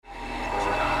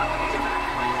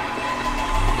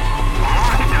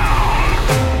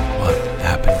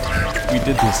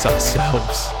did this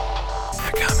ourselves.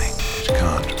 They're coming. It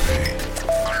can't be.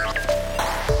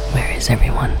 Where is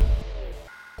everyone?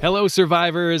 Hello,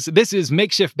 survivors. This is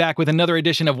Makeshift back with another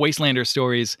edition of Wastelander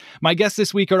Stories. My guests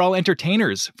this week are all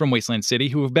entertainers from Wasteland City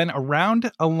who have been around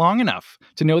long enough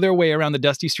to know their way around the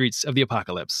dusty streets of the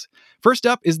apocalypse. First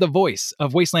up is the voice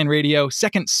of Wasteland Radio,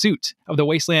 second suit of the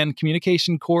Wasteland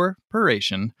Communication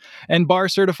Corporation, and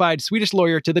bar-certified Swedish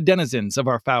lawyer to the denizens of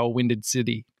our foul-winded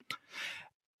city.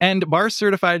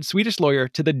 Except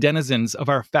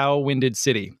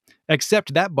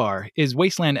that bar is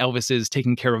Wasteland Elvis's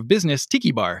taking care of business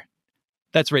tiki bar.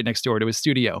 That's right next door to his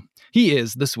studio. He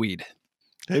is the Swede.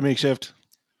 Hey, Makeshift.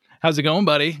 How's it going,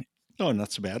 buddy? Oh,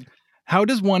 not so bad. How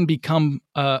does one become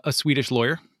a Swedish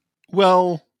lawyer?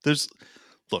 Well, there's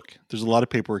a lot of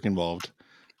paperwork involved.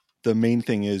 The main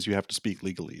thing is you have to speak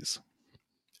legalese.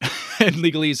 And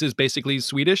legalese is basically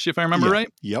Swedish, if I remember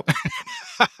right? Yep.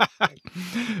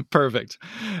 Perfect.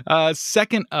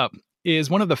 Second up is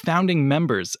one of the founding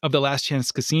members of the Last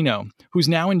Chance Casino, who's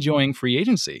now enjoying free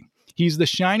agency. He's the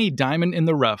shiny diamond in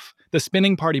the rough, the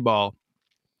spinning party ball,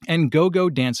 and go-go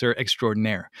dancer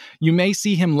extraordinaire. You may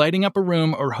see him lighting up a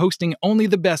room or hosting only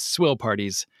the best swill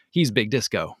parties. He's Big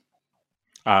Disco.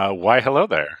 Why, hello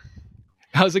there.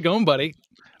 How's it going, buddy?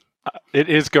 It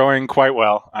is going quite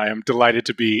well. I am delighted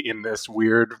to be in this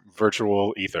weird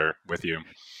virtual ether with you.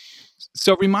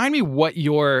 So remind me what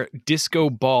your disco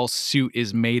ball suit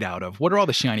is made out of. What are all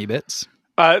the shiny bits?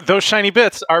 Those shiny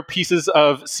bits are pieces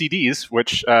of CDs,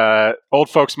 which old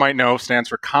folks might know stands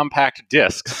for compact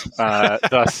discs,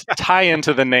 thus tie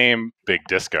into the name Big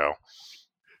Disco.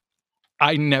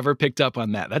 I never picked up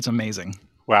on that. That's amazing.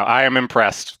 Wow, I am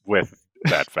impressed with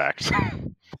that fact.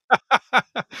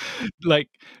 Like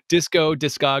disco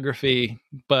discography,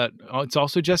 but it's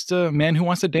also just a man who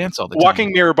wants to dance all the time.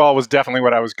 Walking Mirror Ball was definitely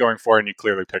what I was going for, and you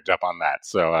clearly picked up on that.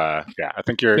 So, yeah, I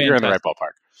think you're in the right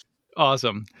ballpark.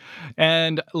 Awesome.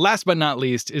 And last but not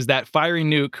least is that fiery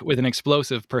nuke with an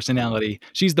explosive personality.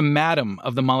 She's the madam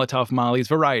of the Molotov Molly's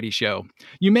variety show.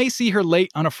 You may see her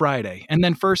late on a Friday and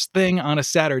then first thing on a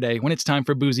Saturday when it's time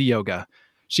for boozy yoga.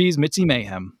 She's Mitzi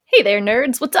Mayhem. Hey there,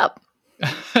 nerds. What's up?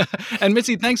 And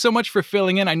Mitzi, thanks so much for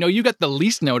filling in. I know you got the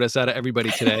least notice out of everybody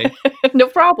today. No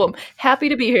problem. Happy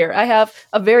to be here. I have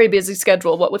a very busy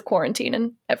schedule, what with quarantine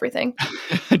and everything.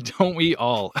 Don't we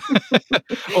all?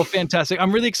 Oh, fantastic.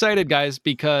 I'm really excited, guys,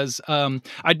 because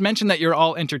I'd mentioned that you're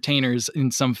all entertainers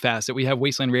in some facet. We have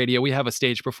Wasteland Radio, we have a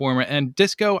stage performer, and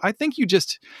Disco, I think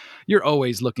you're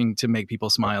always looking to make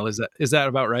people smile. Is that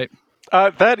about right?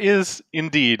 That is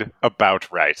indeed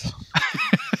about right.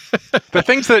 The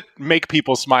things that make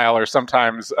people smile are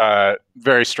sometimes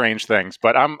very strange things,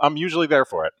 but I'm usually there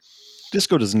for it.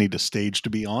 Disco doesn't need a stage to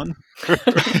be on.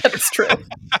 That's true.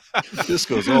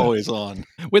 Disco's always on.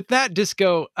 With that,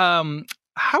 Disco,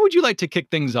 how would you like to kick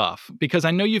things off? Because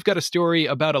I know you've got a story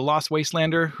about a lost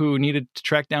Wastelander who needed to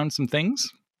track down some things.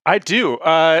 I do.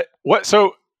 The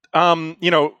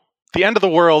end of the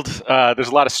world, there's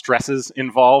a lot of stresses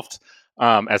involved.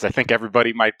 As I think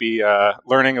everybody might be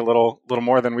learning a little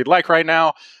more than we'd like right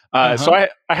now. So I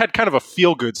had kind of a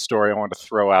feel-good story I wanted to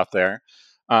throw out there.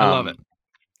 I love it.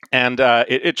 And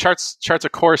it charts a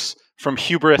course from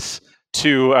hubris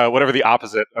to whatever the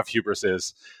opposite of hubris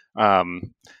is.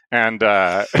 And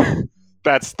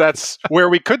that's where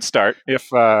we could start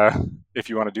if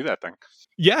you want to do that thing.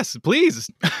 Yes,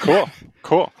 please. Cool.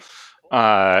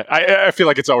 I feel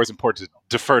like it's always important to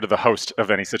defer to the host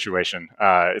of any situation.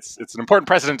 It's an important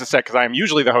precedent to set because I am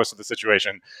usually the host of the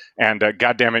situation, and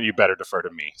God damn it, you better defer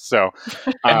to me. So,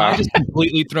 am I just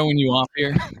completely throwing you off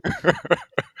here?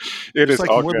 It's like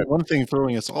all good. One thing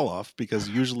throwing us all off because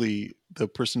usually the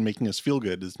person making us feel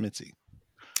good is Mitzi.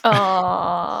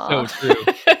 Aww. So true.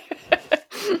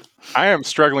 I am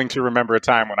struggling to remember a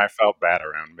time when I felt bad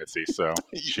around Mitzi. So,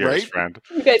 cheers, right? friend.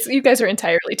 You guys are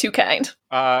entirely too kind.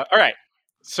 All right.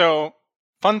 So,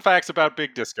 fun facts about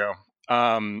Big Disco.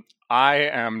 I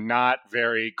am not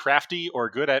very crafty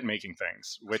or good at making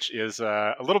things, which is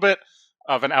a little bit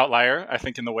of an outlier, I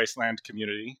think, in the Wasteland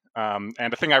community. And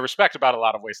a thing I respect about a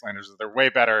lot of Wastelanders is they're way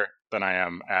better than I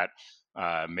am at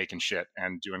making shit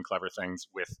and doing clever things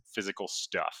with physical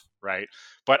stuff, right?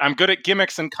 But I'm good at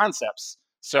gimmicks and concepts.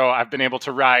 So I've been able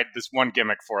to ride this one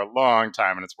gimmick for a long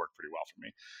time, and it's worked pretty well for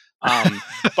me.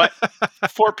 But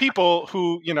for people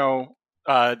who,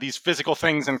 these physical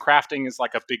things and crafting is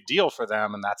like a big deal for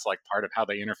them, and that's like part of how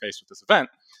they interface with this event,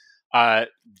 an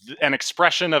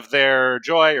expression of their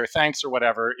joy or thanks or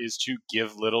whatever is to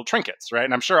give little trinkets, right?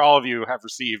 And I'm sure all of you have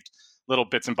received little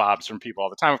bits and bobs from people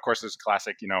all the time. Of course, there's a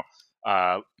classic,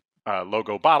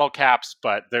 logo bottle caps,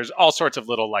 but there's all sorts of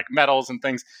little like medals and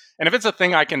things. And if it's a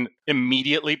thing I can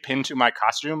immediately pin to my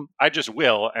costume, I just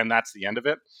will, and that's the end of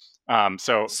it.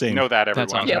 So Same. Know that,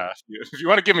 everyone. Awesome. If you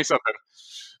want to give me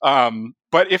something.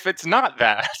 But if it's not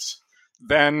that,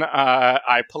 then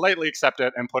I politely accept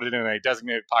it and put it in a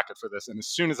designated pocket for this. And as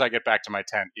soon as I get back to my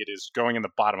tent, it is going in the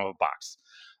bottom of a box.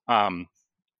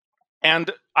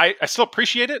 And I still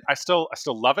appreciate it. I still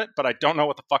love it, but I don't know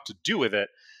what the fuck to do with it.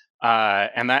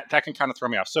 And that can kind of throw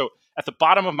me off. So at the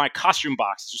bottom of my costume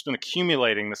box, it's just been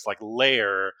accumulating this like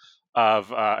layer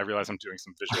of, I realize I'm doing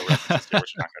some visual references here,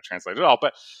 which I'm not going to translate at all,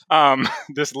 but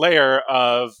this layer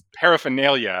of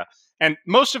paraphernalia. And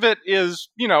most of it is,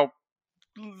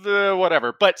 the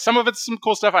whatever, but some of it's some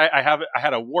cool stuff. I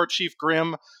had a War Chief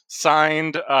Grimm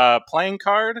signed playing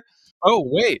card. Oh,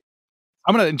 wait.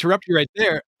 I'm going to interrupt you right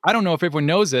there. I don't know if everyone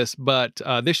knows this, but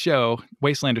this show,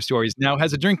 Wastelander Stories, now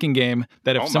has a drinking game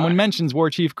that if someone mentions War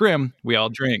Chief Grimm, we all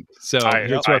drink. So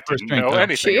here's our first drink. Know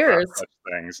anything Cheers. about such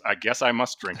things. I guess I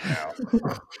must drink now.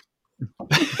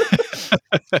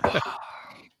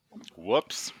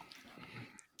 Whoops.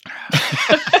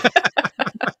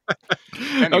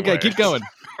 Anyway. Okay, keep going.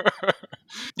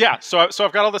 Yeah, so I've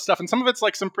got all this stuff, and some of it's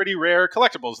like some pretty rare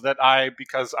collectibles that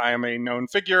because I am a known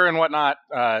figure and whatnot,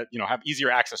 have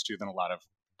easier access to than a lot of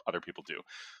other people do.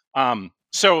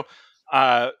 So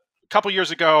a couple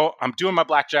years ago, I'm doing my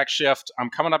blackjack shift. I'm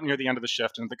coming up near the end of the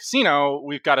shift, and at the casino,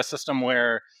 we've got a system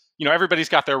where everybody's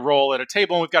got their role at a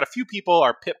table, and we've got a few people,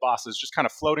 our pit bosses, just kind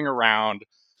of floating around,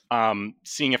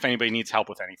 seeing if anybody needs help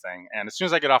with anything. And as soon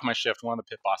as I get off my shift, one of the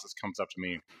pit bosses comes up to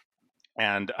me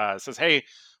and says, "Hey,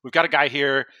 we've got a guy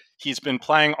here. He's been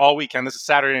playing all weekend. This is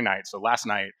Saturday night, so last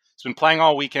night. He's been playing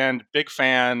all weekend. Big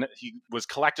fan. He was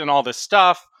collecting all this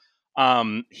stuff.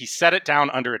 He set it down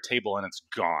under a table and it's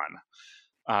gone.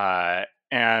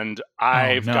 And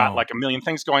I've got like a million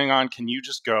things going on. Can you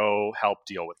just go help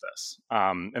deal with this?"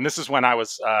 And this is when I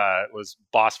was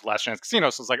boss of Last Chance Casino.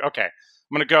 So I was like, okay,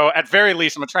 I'm going to go, at very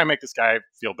least, I'm going to try and make this guy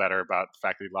feel better about the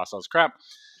fact that he lost all his crap.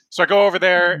 So I go over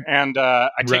there and I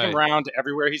take him around to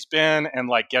everywhere he's been and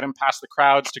like get him past the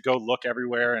crowds to go look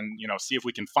everywhere and, see if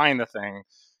we can find the thing.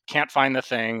 Can't find the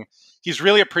thing. He's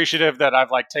really appreciative that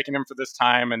I've like taken him for this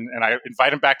time and I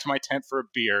invite him back to my tent for a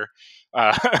beer.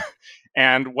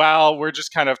 And while we're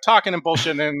just kind of talking and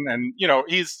bullshitting and,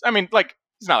 he's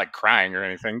not like crying or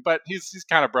anything, but he's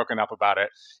kind of broken up about it.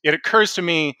 It occurs to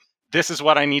me, this is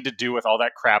what I need to do with all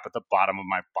that crap at the bottom of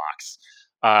my box.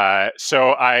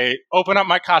 So I open up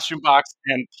my costume box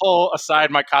and pull aside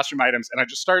my costume items, and I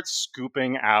just start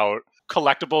scooping out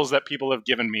collectibles that people have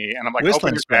given me. And I'm like,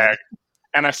 open your bag.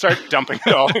 And I start dumping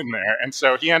it all in there. And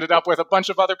so he ended up with a bunch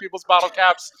of other people's bottle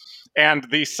caps and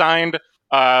the signed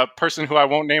person who I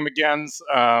won't name again's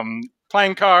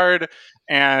playing card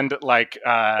and like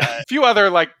a few other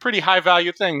like pretty high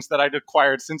value things that I'd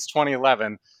acquired since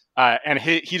 2011. And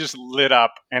he just lit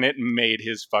up and it made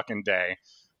his fucking day.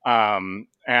 That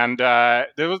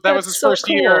was his first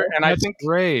year, and I think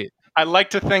great. I like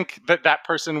to think that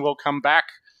person will come back.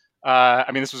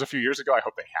 This was a few years ago. I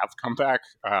hope they have come back.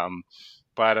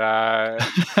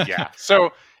 Yeah.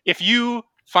 So if you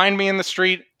find me in the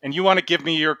street and you want to give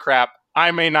me your crap,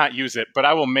 I may not use it, but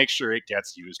I will make sure it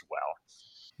gets used well.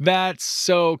 That's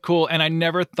so cool, and I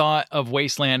never thought of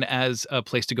Wasteland as a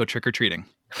place to go trick-or-treating.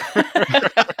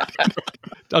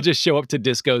 I'll just show up to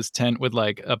Disco's tent with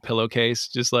like a pillowcase,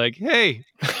 just like, hey.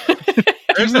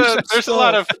 There's a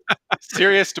lot of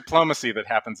serious diplomacy that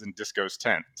happens in Disco's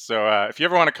tent. So if you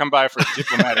ever want to come by for a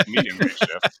diplomatic meeting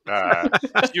makeshift,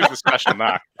 just use the special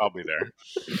knock. I'll be there.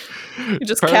 You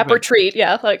just cap or treat,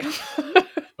 yeah. Like.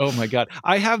 Oh my God.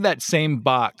 I have that same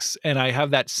box and I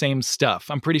have that same stuff.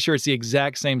 I'm pretty sure it's the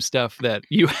exact same stuff that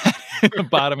you had at the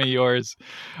bottom of yours.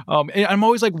 And I'm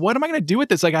always like, what am I going to do with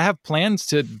this? Like I have plans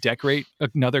to decorate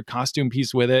another costume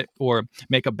piece with it or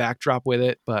make a backdrop with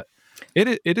it, but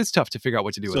it is tough to figure out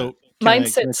what to do with it. Can I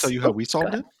tell you how we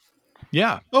solved it?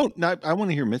 Yeah. Oh, no, I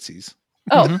want to hear Mitzi's.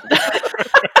 Oh.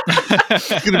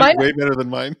 It's going to be way better than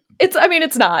mine.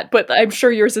 It's not, but I'm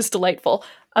sure yours is delightful.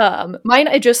 Mine,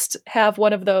 I just have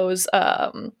one of those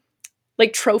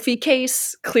like trophy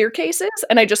case clear cases,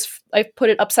 and I put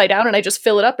it upside down and I just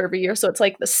fill it up every year. So it's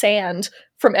like the sand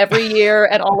from every year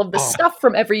and all of the stuff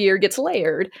from every year gets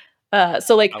layered.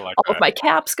 So like all of my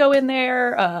caps go in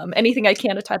there. Anything I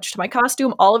can attach to my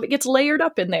costume, all of it gets layered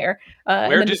up in there.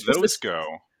 Where did those go?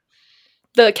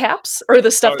 The caps or the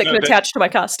stuff that can attach to my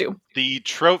costume? The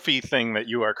trophy thing that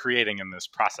you are creating in this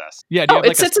process. Yeah.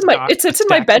 It sits in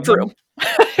my bedroom.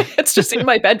 It's just in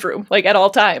my bedroom, like at all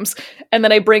times. And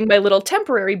then I bring my little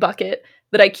temporary bucket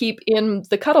that I keep in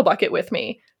the cuddle bucket with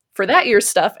me. for that year's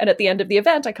stuff. And at the end of the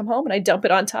event, I come home and I dump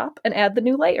it on top and add the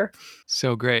new layer.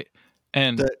 So great.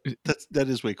 And that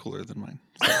is way cooler than mine.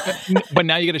 But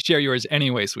now you got to share yours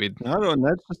anyway, Swede. No,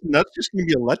 that's just going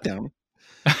to be a letdown.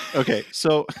 Okay,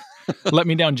 so let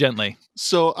me down gently.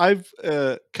 So I've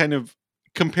kind of,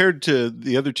 compared to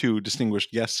the other two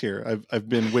distinguished guests here, I've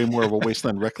been way more of a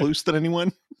wasteland recluse than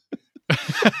anyone.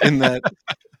 In that,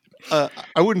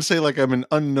 I wouldn't say like I'm an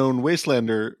unknown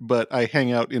wastelander, but I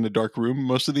hang out in a dark room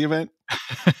most of the event.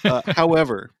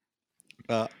 However,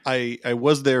 I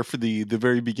was there for the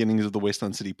very beginnings of the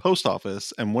Wasteland City Post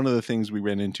Office, and one of the things we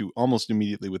ran into almost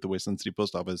immediately with the Wasteland City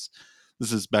Post Office,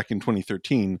 this is back in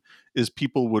 2013, is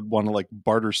people would want to like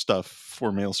barter stuff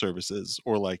for mail services,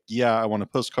 or like, yeah, I want a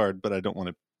postcard, but I don't want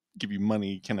to give you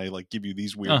money. Can I like give you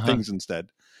these weird things instead?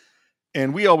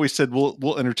 And we always said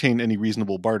we'll entertain any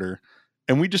reasonable barter,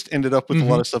 and we just ended up with a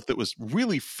lot of stuff that was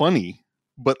really funny,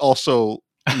 but also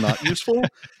not useful.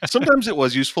 Sometimes it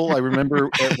was useful. I remember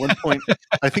at one point,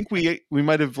 I think we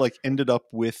might have like ended up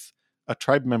with a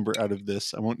tribe member out of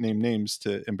this. I won't name names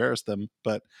to embarrass them,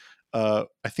 but I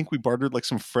think we bartered like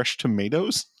some fresh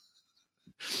tomatoes,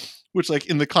 which like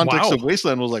in the context of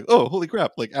Wasteland was like, oh, holy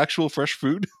crap, like actual fresh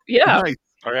food. Yeah. Nice.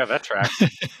 Oh yeah, that tracks.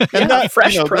 And that,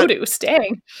 fresh produce,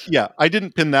 dang. Yeah, I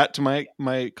didn't pin that to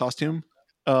my costume.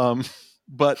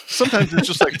 But sometimes it's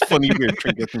just like funny weird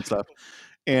trinkets and stuff.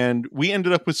 And we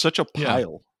ended up with such a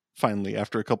pile finally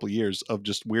after a couple of years of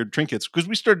just weird trinkets, because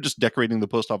we started just decorating the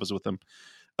post office with them,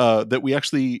 that we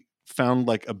actually found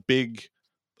like a big,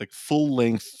 like full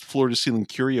length floor to ceiling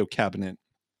curio cabinet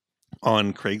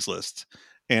on Craigslist,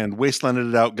 and wastelanded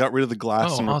it out, got rid of the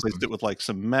glass and replaced it with like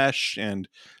some mesh. And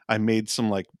I made some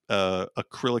like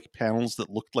acrylic panels that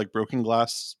looked like broken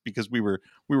glass, because we were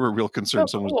real concerned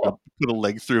someone was going to put a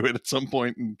leg through it at some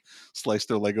point and slice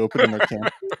their leg open in their camp.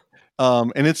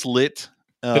 And it's lit.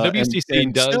 The WCC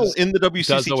and still in the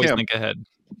WCC always camp, think ahead.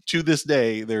 To this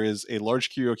day, there is a large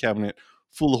curio cabinet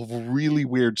full of really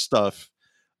weird stuff,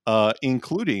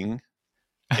 including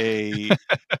a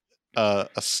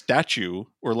statue,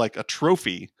 or like a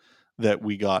trophy that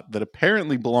we got that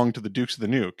apparently belonged to the Dukes of the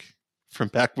Nuke from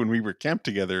back when we were camped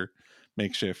together,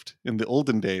 makeshift in the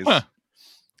olden days,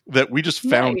 that we just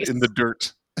found in the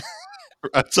dirt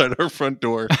outside our front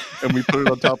door, and we put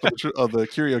it on top of the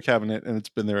curio cabinet, and it's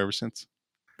been there ever since.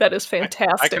 That is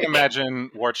fantastic. I can imagine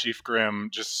War Chief Grimm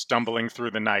just stumbling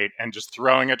through the night and just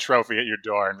throwing a trophy at your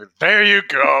door, and there you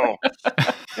go.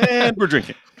 And we're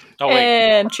drinking. Oh, wait.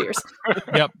 And cheers.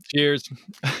 Yep, cheers.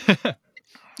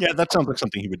 Yeah, that sounds like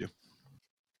something he would do.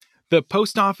 The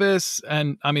post office,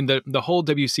 and I mean the whole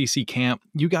WCC camp,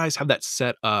 you guys have that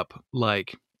set up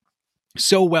like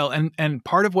so well, and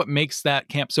part of what makes that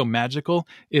camp so magical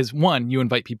is, one, you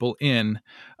invite people in,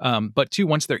 but two,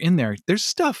 once they're in there, there's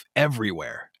stuff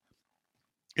everywhere.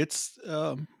 It's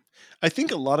I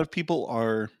think a lot of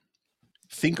people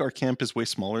think our camp is way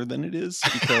smaller than it is,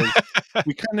 because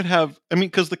we kind of have, I mean,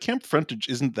 because the camp frontage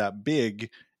isn't that big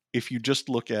if you just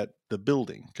look at the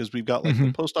building, because we've got like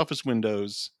the post office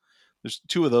windows, there's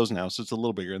 2 of those now, so it's a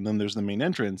little bigger, and then there's the main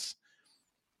entrance,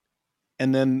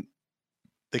 and then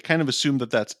they kind of assume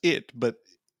that that's it. But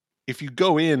if you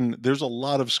go in, there's a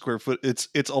lot of square foot.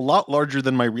 It's a lot larger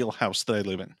than my real house that I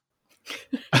live in.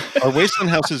 Our wasteland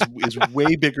house is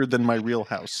way bigger than my real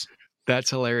house.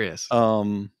 That's hilarious.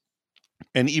 And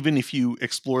even if you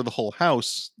explore the whole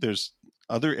house, there's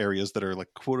other areas that are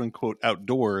like quote unquote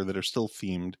outdoor that are still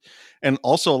themed. And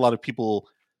also a lot of people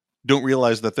don't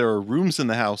realize that there are rooms in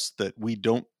the house that we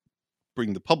don't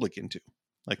bring the public into.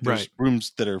 Like there's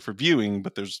rooms that are for viewing,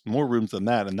 but there's more rooms than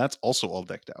that, and that's also all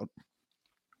decked out.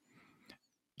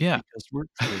 Yeah, because we're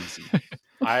crazy.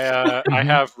 I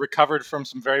have recovered from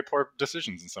some very poor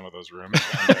decisions in some of those rooms,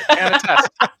 and I can attest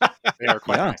they are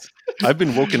quite nice. I've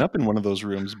been woken up in one of those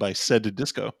rooms by said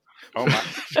disco. Oh my!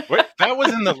 Wait, that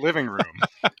was in the living room.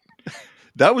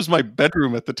 That was my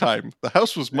bedroom at the time. The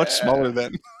house was much smaller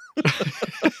then.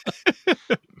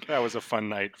 That was a fun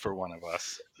night for one of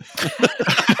us.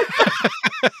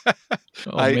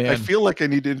 I feel like I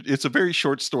need to. It's a very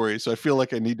short story, so I feel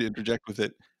like I need to interject with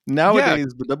it.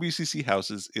 Nowadays, the WCC house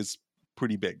is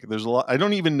pretty big. There's a lot. I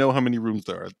don't even know how many rooms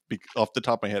there are off the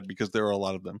top of my head, because there are a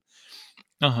lot of them.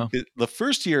 The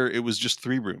first year, it was just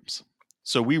 3 rooms.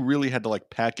 So we really had to like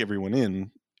pack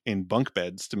everyone in bunk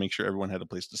beds to make sure everyone had a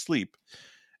place to sleep.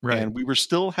 Right. And we were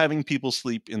still having people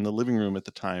sleep in the living room at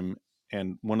the time.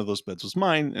 And one of those beds was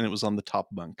mine, and it was on the top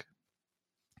bunk.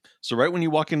 So right when you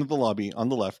walk into the lobby, on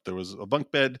the left, there was a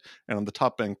bunk bed, and on the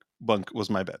top bunk was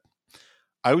my bed.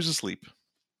 I was asleep,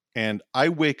 and I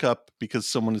wake up because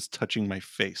someone is touching my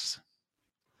face.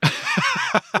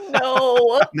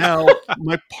 No. Now,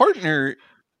 my partner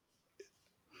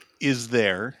is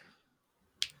there.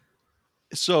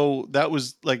 So that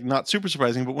was like not super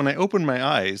surprising, but when I opened my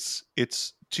eyes,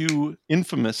 it's two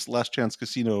infamous Last Chance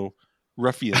Casino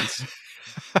ruffians,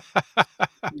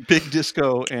 Big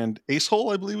Disco and Ace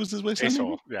Hole, I believe was his Wasteland name.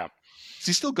 Asshole, yeah. Is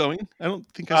he still going? I don't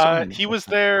think I saw him. He was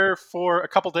there for a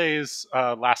couple days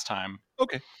last time.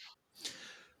 Okay.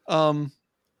 And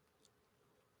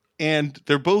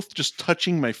they're both just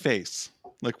touching my face,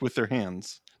 like with their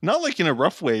hands. Not like in a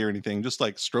rough way or anything, just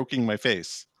like stroking my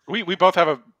face. We both have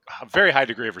a very high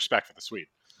degree of respect for the Swede.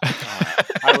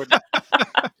 I would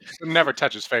never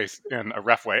touch his face in a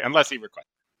rough way unless he requests.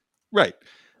 Right.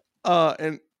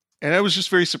 And I was just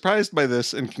very surprised by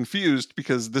this and confused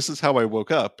because this is how I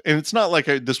woke up. And it's not like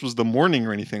this was the morning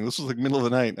or anything. This was like middle of the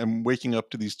night. I'm waking up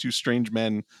to these two strange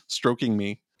men stroking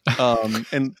me.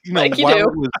 And you know, Like you while do.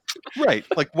 it was, right,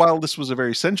 like while this was a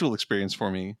very sensual experience for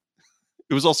me,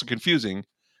 it was also confusing.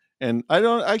 And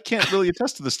I can't really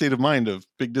attest to the state of mind of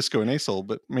Big Disco and Asol,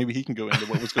 but maybe he can go into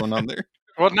what was going on there.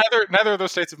 Well, neither of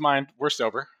those states of mind were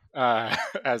sober,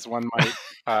 as one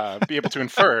might be able to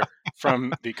infer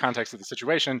from the context of the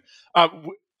situation.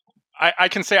 I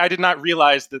can say I did not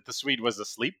realize that the Swede was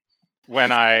asleep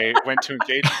when I went to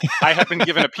engage. I had been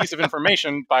given a piece of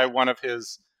information by one of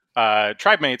his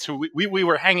tribe mates who we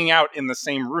were hanging out in the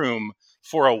same room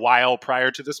for a while prior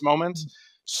to this moment.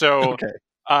 So Okay.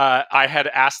 I had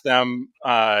asked them,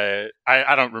 I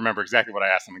don't remember exactly what I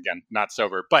asked them again, not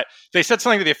sober, but they said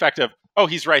something to the effect of, oh,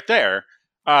 he's right there.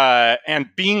 And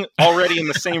being already in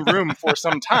the same room for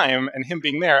some time and him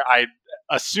being there, I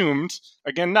assumed,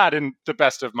 again, not in the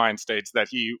best of mind states, that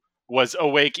he was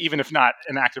awake, even if not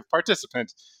an active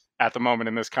participant at the moment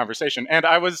in this conversation. And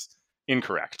I was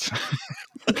incorrect.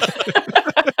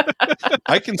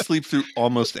 I can sleep through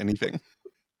almost anything.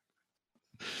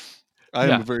 I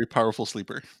am a very powerful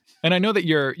sleeper. And I know that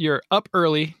you're up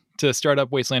early to start up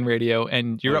Wasteland Radio,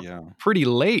 and you're up pretty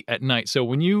late at night. So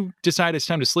when you decide it's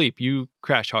time to sleep, you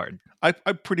crash hard. I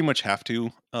pretty much have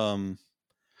to.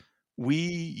 We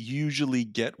usually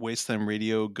get Wasteland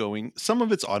Radio going. Some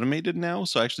of it's automated now,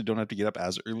 so I actually don't have to get up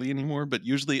as early anymore. But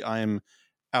usually I'm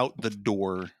out the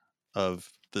door of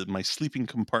my sleeping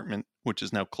compartment, which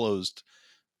is now closed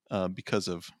because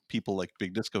of people like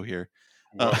Big Disco here.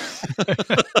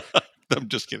 I'm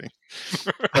just kidding.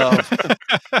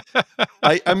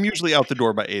 I'm usually out the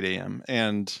door by 8 a.m.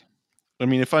 And I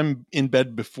mean, if I'm in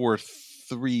bed before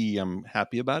 3, I'm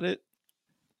happy about it.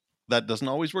 That doesn't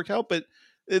always work out, but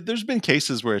there's been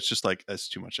cases where it's just like, that's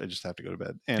too much. I just have to go to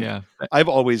bed. And I've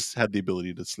always had the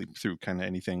ability to sleep through kind of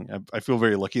anything. I feel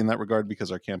very lucky in that regard because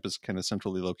our camp is kind of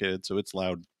centrally located. So it's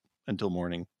loud until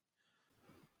morning.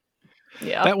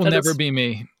 Yeah, that will never be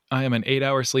me. I am an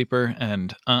 8-hour sleeper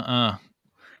and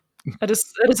That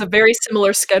is a very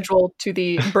similar schedule to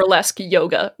the burlesque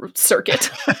yoga circuit.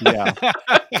 Yeah.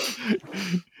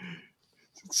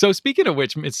 So speaking of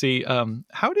which, Mitzi,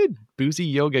 how did boozy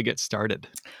yoga get started?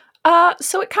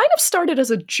 So it kind of started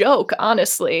as a joke,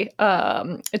 honestly.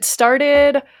 It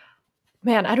started,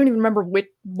 man, I don't even remember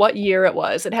what year it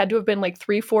was. It had to have been like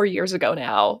 3-4 years ago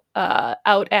now,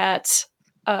 out at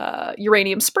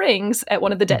Uranium Springs at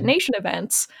one of the detonation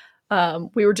events.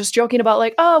 We were just joking about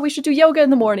like, oh, we should do yoga in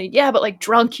the morning. Yeah, but like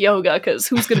drunk yoga, because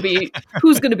who's gonna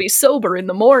be sober in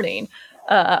the morning?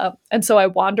 And so I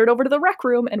wandered over to the rec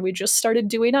room and we just started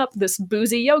doing up this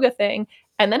boozy yoga thing.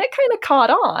 And then it kind of caught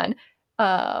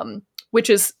on, which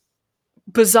is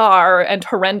bizarre and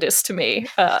horrendous to me,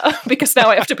 because now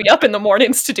I have to be up in the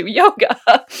mornings to do yoga.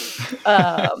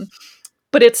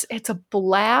 But it's a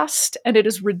blast and it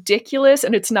is ridiculous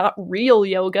and it's not real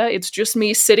yoga. It's just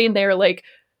me sitting there like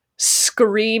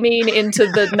screaming into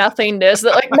the nothingness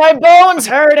that like, my bones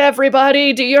hurt,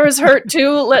 everybody. Do yours hurt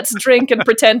too? Let's drink and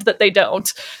pretend that they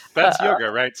don't. That's yoga,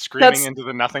 right? Screaming into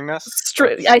the nothingness?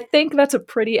 I think that's a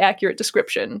pretty accurate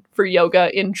description for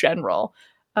yoga in general.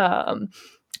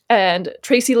 And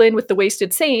Tracy Lynn with the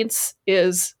Wasted Saints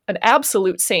is an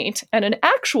absolute saint and an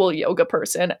actual yoga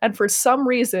person. And for some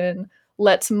reason,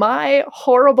 lets my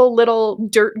horrible little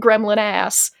dirt gremlin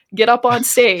ass get up on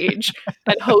stage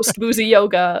and host boozy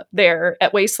yoga there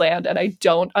at Wasteland. And I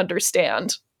don't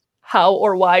understand how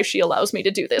or why she allows me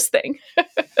to do this thing.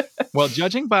 Well,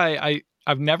 judging by,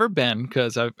 I've never been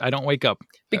because I don't wake up.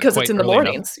 Because it's in the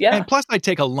mornings. Enough. Yeah. And plus I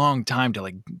take a long time to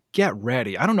like get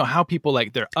ready. I don't know how people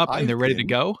like they're up and they're ready to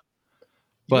go.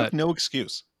 But you have no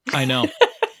excuse. I know.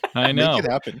 Make it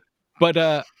happen.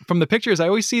 But from the pictures, I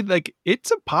always see like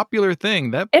it's a popular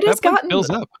thing that has gotten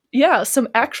fills up. Yeah, some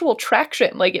actual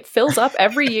traction. Like it fills up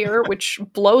every year, which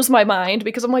blows my mind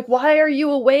because I'm like, why are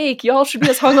you awake? Y'all should be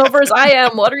as hungover as I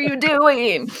am. What are you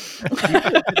doing?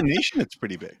 The nation, it's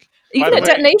pretty big. Even the at way-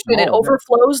 detonation, it Oh, yeah.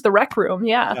 overflows the rec room.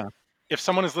 Yeah. Yeah. If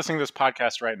someone is listening to this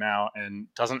podcast right now and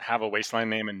doesn't have a Wasteland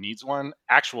name and needs one,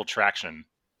 Actual Traction,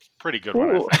 pretty good one,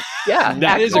 I Ooh. think. Yeah.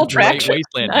 That is a Actual great Traction.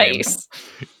 Wasteland name. Nice.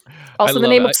 Also, the love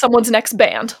name it. of someone's next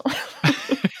band.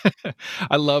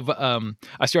 I love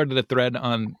I started a thread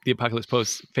on the Apocalypse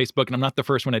Post Facebook, and I'm not the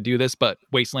first one to do this, but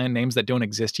Wasteland names that don't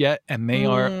exist yet, and they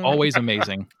are always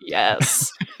amazing.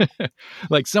 Yes.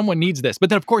 Like someone needs this. But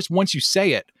then of course once you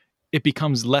say it, it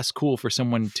becomes less cool for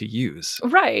someone to use.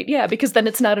 Right. Yeah, because then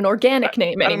it's not an organic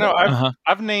name I don't know. anymore.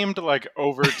 I've named like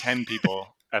over 10 people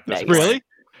at this Nice. point. Really?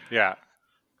 Yeah.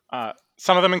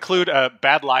 Some of them include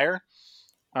Bad Liar,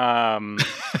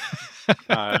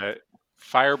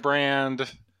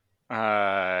 Firebrand.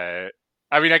 I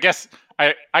mean, I guess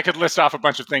I could list off a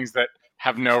bunch of things that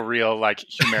have no real like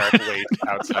numeric weight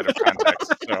outside of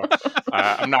context. So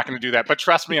I'm not going to do that. But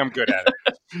trust me, I'm good at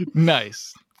it.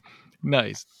 Nice.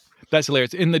 That's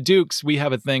hilarious. In the Dukes, we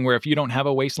have a thing where if you don't have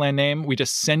a Wasteland name, we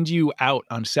just send you out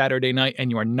on Saturday night, and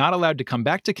you are not allowed to come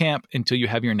back to camp until you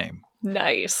have your name.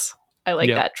 Nice. I like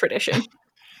Yep. that tradition.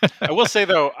 I will say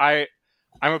though, I'm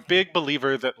a big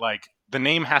believer that like the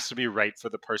name has to be right for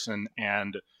the person,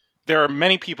 and there are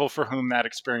many people for whom that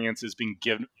experience is being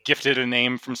gifted a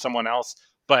name from someone else.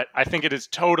 But I think it is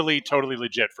totally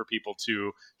legit for people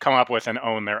to come up with and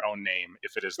own their own name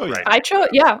if it is the right. I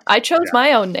chose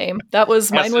my own name. Mine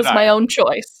was my own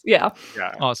choice. Yeah.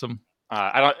 Yeah. Awesome.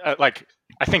 I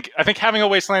think having a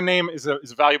Wasteland name is a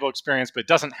valuable experience, but it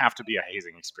doesn't have to be a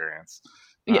hazing experience.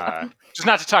 Yeah. Just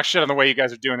not to talk shit on the way you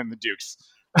guys are doing in the Dukes.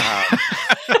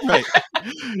 Right.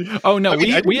 Oh no, I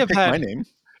mean, I we didn't have pick had my name.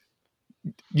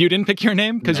 You didn't pick your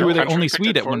name because you No, were the country only picked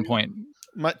Swede it at for one you? point.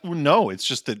 No, it's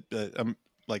just that I'm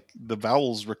like the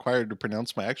vowels required to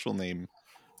pronounce my actual name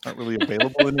aren't really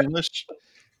available in English.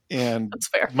 And That's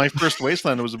fair. my first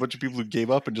Wastelander was a bunch of people who gave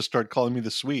up and just started calling me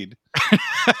the Swede.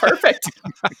 Perfect.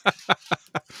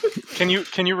 Can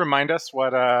you remind us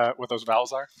what those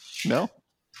vowels are? No.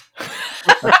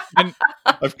 And-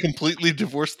 I've completely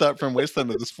divorced that from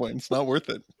Wasteland at this point. It's not worth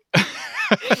it.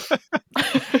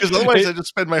 Because otherwise, I just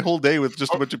spend my whole day with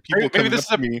just a bunch of people coming up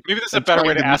to me Maybe this is a and better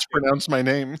trying way to ask you. mispronounce my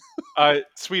name.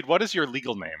 Swede, what is your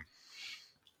legal name?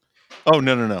 Oh,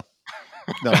 no,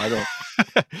 I don't.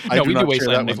 I No, do we do not share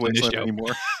that Wasteland with names on this Wasteland show.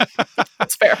 anymore.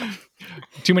 That's fair.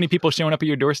 Too many people showing up at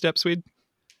your doorstep, Swede?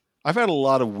 I've had a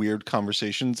lot of weird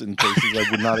conversations in places I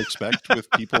would not expect with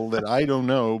people that I don't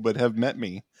know but have met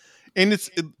me. And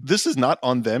this is not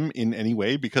on them in any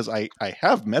way because I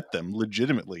have met them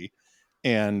legitimately.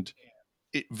 And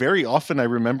very often I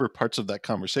remember parts of that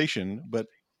conversation. But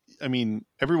I mean,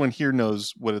 everyone here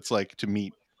knows what it's like to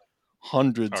meet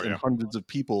hundreds and hundreds of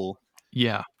people.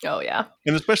 Yeah. Oh yeah.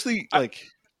 And especially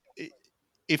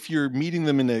if you're meeting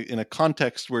them in a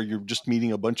context where you're just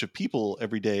meeting a bunch of people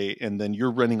every day and then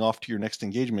you're running off to your next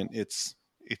engagement,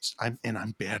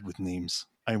 I'm bad with names.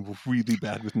 I'm really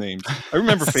bad with names. I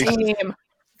remember faces. Same.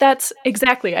 That's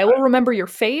exactly. I will remember your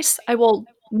face. I will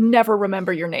never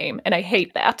remember your name, and I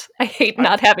hate that. I hate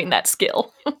not having that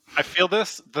skill. I feel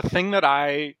this. The thing that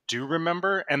I do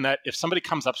remember, and that if somebody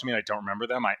comes up to me and I don't remember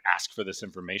them, I ask for this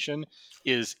information,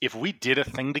 is if we did a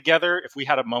thing together, if we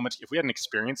had a moment, if we had an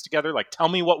experience together, like tell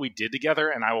me what we did together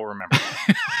and I will remember.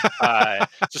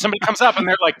 So somebody comes up and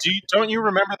they're like, don't you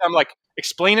remember them? Like,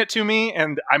 explain it to me.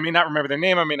 And I may not remember their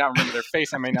name. I may not remember their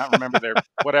face. I may not remember their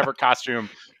whatever costume.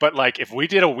 But like, if we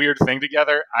did a weird thing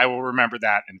together, I will remember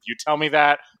that. And if you tell me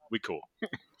that, we cool.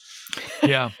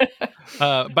 Yeah.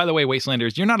 By the way,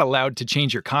 Wastelanders, you're not allowed to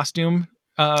change your costume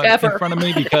Ever. in front of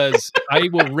me because I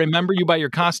will remember you by your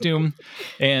costume.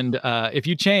 And if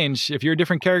you change, if you're a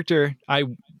different character,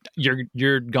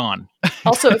 you're gone.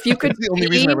 Also, if you could That's the only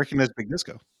reason I recognize Big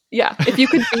Disco. Yeah, if you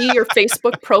could be your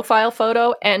Facebook profile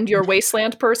photo and your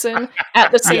Wasteland person at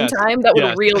the same time, that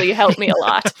would really help me a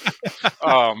lot.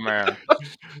 Oh, man.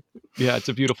 Yeah, it's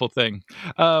a beautiful thing.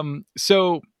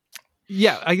 So,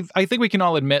 yeah, I think we can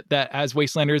all admit that as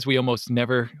Wastelanders, we almost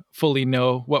never fully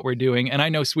know what we're doing. And I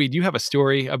know, Swede, you have a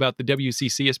story about the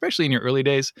WCC, especially in your early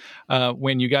days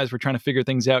when you guys were trying to figure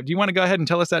things out. Do you want to go ahead and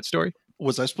tell us that story?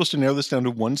 Was I supposed to narrow this down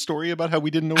to one story about how we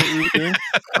didn't know what we were doing?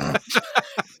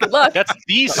 Good luck. That's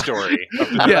the story.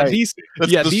 That's the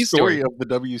story story of the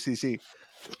WCC.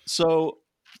 So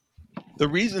the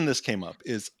reason this came up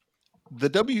is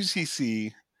the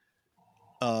WCC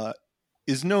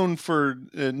is known for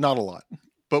not a lot,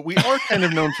 but we are kind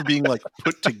of known for being like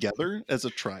put together as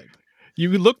a tribe. You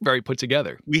look very put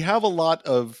together. We have a lot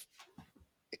of,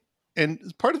 and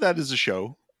part of that is a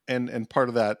show, and part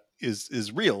of that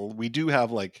is real. We do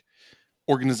have like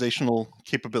organizational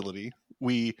capability.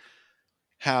 We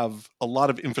have a lot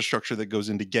of infrastructure that goes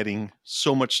into getting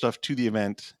so much stuff to the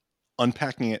event,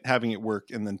 unpacking it, having it work,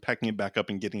 and then packing it back up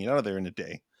and getting it out of there in a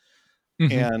day.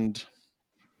 And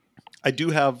I do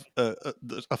have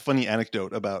a funny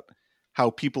anecdote about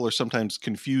how people are sometimes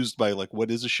confused by like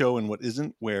what is a show and what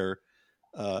isn't, where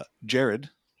Jared,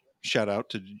 shout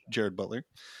out to Jared Butler,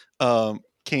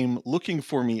 came looking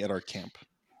for me at our camp.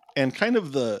 And kind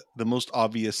of the most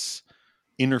obvious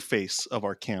interface of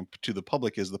our camp to the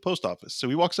public is the post office. So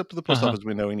he walks up to the post office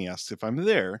window and he asks if I'm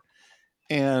there.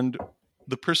 And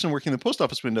the person working the post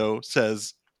office window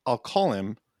says, I'll call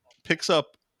him, picks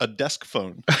up a desk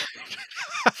phone,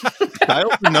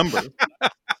 dials the number,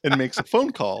 and makes a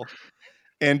phone call.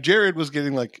 And Jared was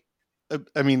getting like,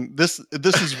 I mean, this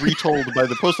is retold by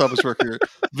the post office worker,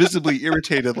 visibly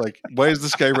irritated, like, why is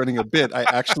this guy running a bit? I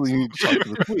actually need to talk to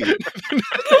the tweet.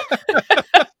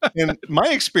 And my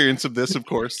experience of this, of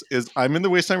course, is I'm in the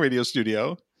Wasteland radio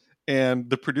studio, and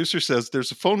the producer says,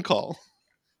 there's a phone call.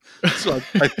 So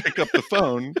I pick up the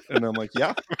phone, and I'm like,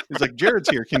 yeah. He's like, Jared's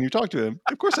here. Can you talk to him?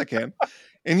 Of course I can.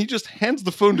 And he just hands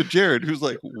the phone to Jared, who's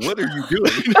like, what are you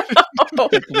doing?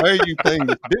 Like, why are you playing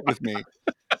this bit with me?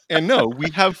 And no, we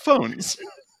have phones.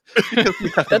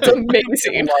 That's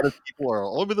amazing. A lot of people are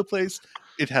all over the place.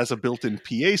 It has a built-in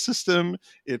PA system.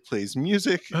 It plays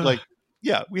music. Like,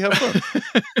 yeah, we have phones.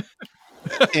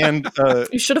 And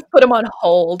you should have put him on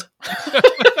hold.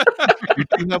 You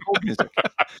do have hold music.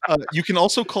 You can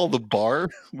also call the bar,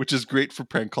 which is great for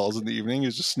prank calls in the evening.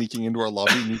 Is just sneaking into our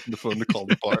lobby and using the phone to call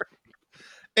the bar.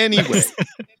 Anyway.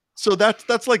 So that's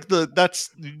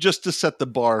just to set the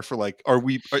bar for like,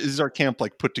 is our camp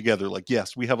like put together? Like,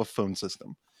 yes, we have a phone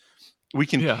system. We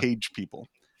can page people.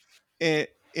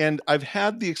 And I've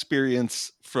had the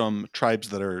experience from tribes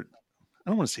that are, I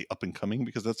don't want to say up and coming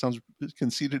because that sounds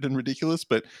conceited and ridiculous,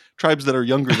 but tribes that are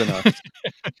younger than us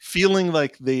feeling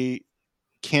like they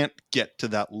can't get to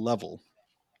that level.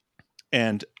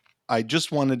 And I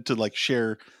just wanted to like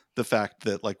share the fact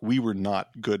that like we were not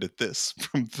good at this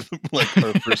from like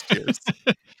our first years.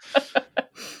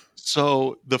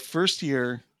 So the first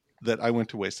year that I went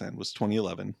to Wasteland was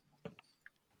 2011,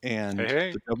 and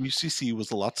the WCC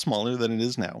was a lot smaller than it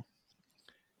is now.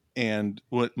 And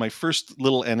what my first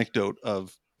little anecdote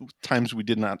of times we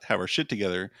did not have our shit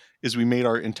together is we made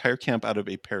our entire camp out of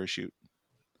a parachute.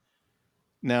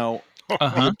 Now,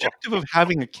 the objective of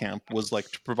having a camp was like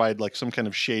to provide like some kind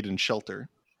of shade and shelter.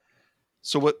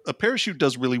 So what a parachute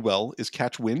does really well is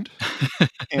catch wind,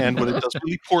 and what it does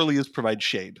really poorly is provide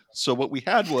shade. So what we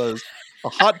had was a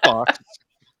hot box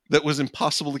that was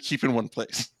impossible to keep in one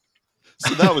place.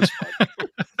 So that was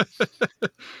fun.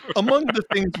 Among the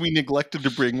things we neglected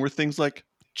to bring were things like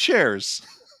chairs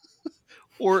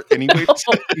or any way to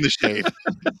sit in the shade.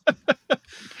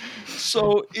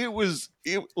 So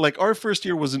it like our first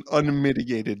year was an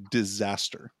unmitigated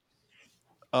disaster.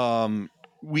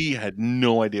 We had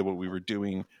no idea what we were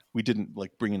doing. We didn't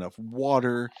like bring enough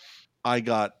water. I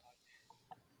got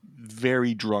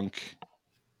very drunk,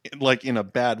 like in a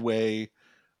bad way.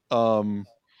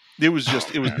 It was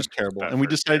just terrible. And we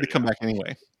decided to come back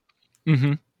anyway.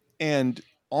 Mm-hmm. And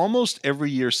almost every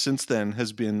year since then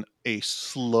has been a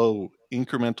slow,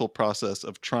 incremental process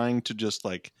of trying to just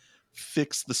like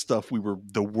fix the stuff we were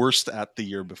the worst at the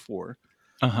year before.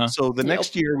 So the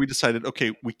next year we decided,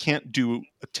 okay, we can't do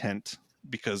a tent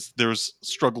because there's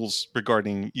struggles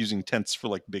regarding using tents for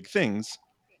like big things.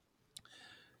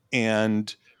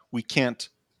 And we can't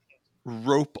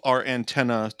rope our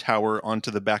antenna tower onto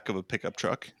the back of a pickup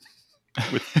truck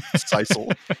with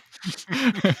sisal.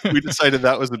 We decided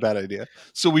that was a bad idea.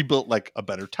 So we built like a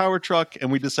better tower truck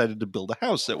and we decided to build a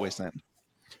house at Wasteland.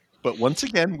 But once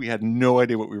again, we had no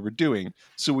idea what we were doing.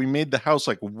 So we made the house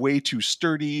like way too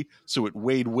sturdy. So it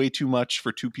weighed way too much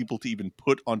for two people to even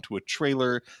put onto a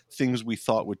trailer. Things we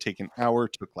thought would take an hour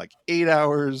took like 8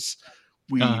 hours.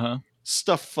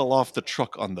 Stuff fell off the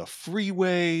truck on the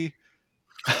freeway.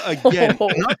 Again,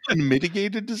 not a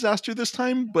mitigated disaster this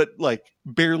time, but like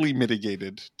barely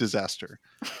mitigated disaster.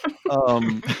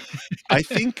 I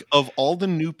think of all the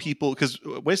new people, because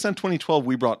Wasteland 2012,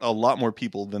 we brought a lot more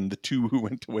people than the two who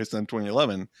went to Wasteland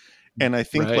 2011. And I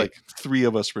think like 3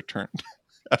 of us returned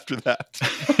after that.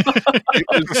 It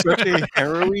was such a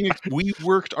harrowing. We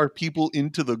worked our people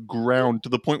into the ground to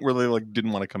the point where they like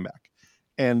didn't want to come back.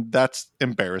 And that's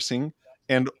embarrassing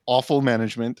and awful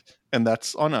management. And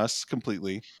that's on us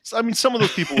completely. So, I mean, some of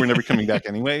those people were never coming back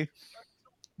anyway.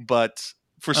 But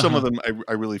for some of them,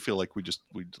 I really feel like we just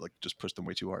pushed them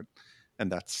way too hard. And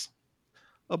that's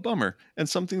a bummer and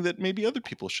something that maybe other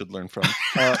people should learn from.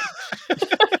 But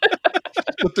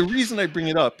the reason I bring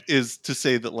it up is to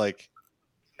say that like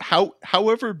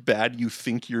however bad you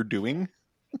think you're doing,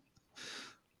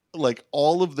 like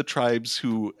all of the tribes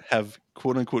who have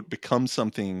quote unquote become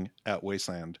something at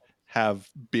Wasteland have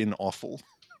been awful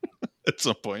at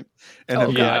some point and Oh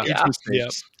have God, got huge yeah.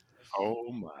 mistakes.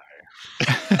 Oh my.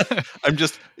 I'm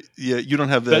just, you don't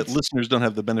have the That's- listeners don't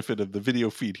have the benefit of the video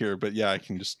feed here, but yeah, I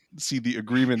can just see the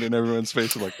agreement in everyone's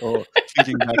face of like, oh,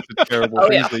 thinking back to terrible Oh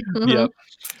things yeah. they Mhm. Yep.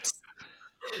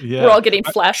 Yeah. We're all getting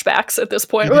flashbacks at this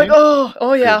point. We're like, Mhm.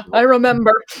 oh yeah, I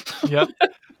remember. Yep.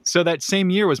 So that same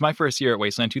year was my first year at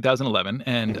Wasteland, 2011,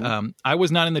 and Mhm. I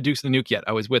was not in the Dukes of the Nuke yet.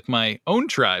 I was with my own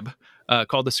tribe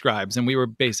called the Scribes, and we were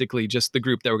basically just the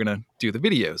group that were going to do the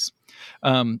videos.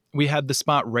 We had the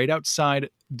spot right outside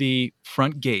the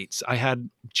front gates. I had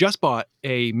just bought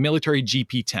a military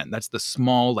GP tent. That's the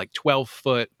small, like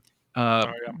 12-foot Oh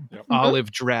yeah. Yep.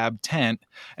 olive drab tent,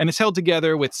 and it's held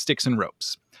together with sticks and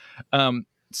ropes.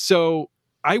 So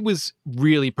I was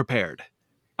really prepared.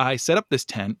 I set up this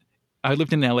tent. I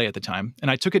lived in LA at the time, and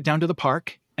I took it down to the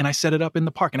park and I set it up in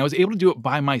the park, and I was able to do it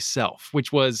by myself,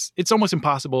 which was, it's almost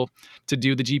impossible to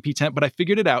do the GP tent, but I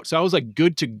figured it out. So I was like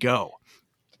good to go,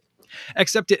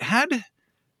 except it had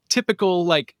typical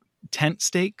like tent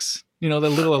stakes, the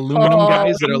little aluminum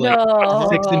guys that are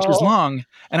like 6 inches no. long.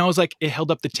 And I was like, it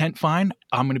held up the tent fine.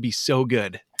 I'm going to be so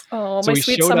good. Oh, So my we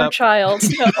sweet showed summer up. child.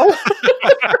 No.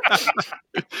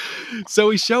 So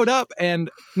we showed up,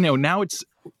 and now it's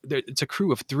a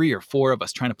crew of 3 or 4 of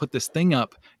us trying to put this thing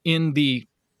up in the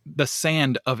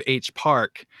sand of H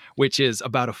Park, which is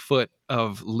about a foot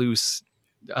of loose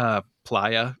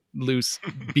loose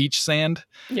beach sand.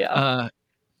 Yeah.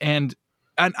 And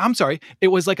I'm sorry, it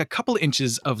was like a couple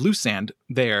inches of loose sand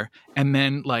there, and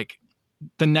then like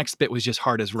the next bit was just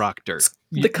hard as rock dirt.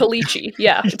 The caliche.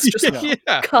 Yeah. It's just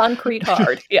Yeah. concrete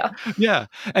hard. Yeah. Yeah.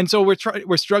 And so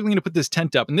we're struggling to put this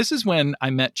tent up. And this is when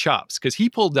I met Chops, because he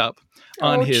pulled up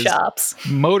on his Chops.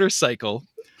 motorcycle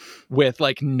with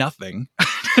like nothing.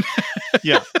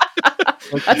 Yeah.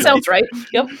 That sounds right.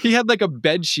 Yep. He had like a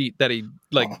bed sheet that he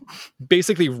like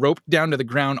basically roped down to the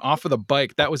ground off of the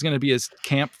bike. That was going to be his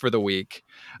camp for the week.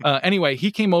 Anyway, he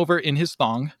came over in his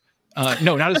thong.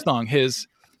 No, not his thong. His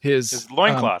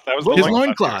loincloth. That was the his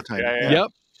loincloth. loincloth. Yeah.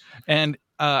 Yep. And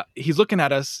he's looking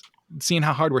at us, seeing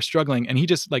how hard we're struggling, and he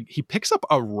just like he picks up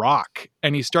a rock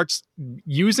and he starts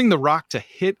using the rock to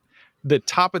hit the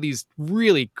top of these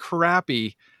really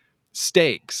crappy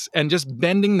stakes and just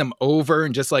bending them over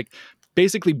and just like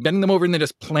basically bending them over and then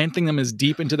just planting them as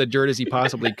deep into the dirt as he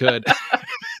possibly could.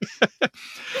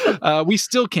 We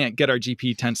still can't get our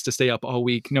GP tents to stay up all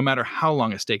week, no matter how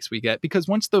long a stakes we get, because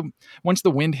once the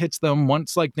wind hits them,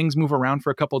 once like things move around for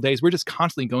a couple of days, we're just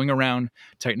constantly going around,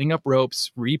 tightening up ropes,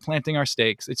 replanting our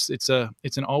stakes. It's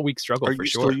an all week struggle. Are for you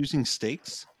sure. still using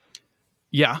stakes?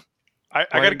 Yeah. I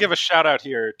got to give a shout out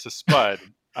here to Spud.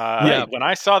 Yeah. When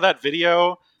I saw that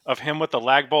video of him with the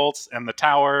lag bolts and the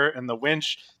tower and the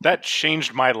winch, that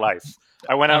changed my life.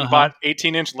 I went out and bought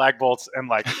 18-inch lag bolts and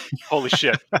like, holy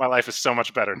shit, my life is so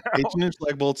much better now. 18-inch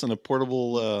lag bolts and a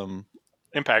portable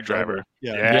impact driver.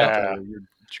 Yeah. You're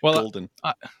Well, golden.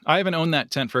 I haven't owned that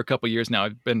tent for a couple years now.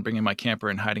 I've been bringing my camper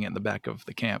and hiding it in the back of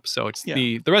the camp. So it's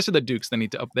the rest of the Dukes that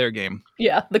need to up their game.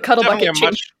 Yeah. The cuddle Definitely bucket a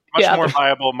changed. much more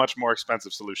viable, much more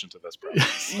expensive solution to this problem.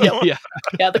 Yep. Yeah.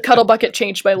 Yeah. The cuddle bucket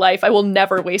changed my life. I will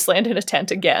never wasteland in a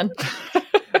tent again.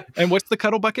 And what's the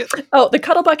cuddle bucket? Oh, the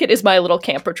cuddle bucket is my little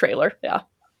camper trailer. Yeah.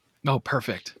 Oh,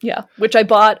 perfect. Yeah. Which I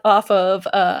bought off of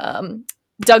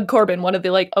Doug Corbin, one of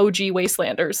the like OG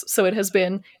Wastelanders. So it has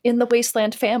been in the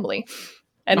Wasteland family.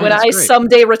 And when I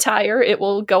someday retire, it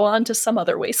will go on to some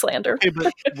other Wastelander. Hey,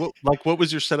 but what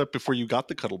was your setup before you got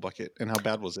the cuddle bucket, and how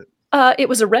bad was it? It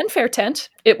was a Ren Fair tent.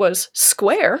 It was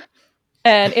square,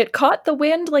 and it caught the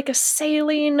wind like a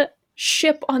sailing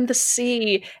ship on the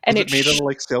sea. And Was it made out of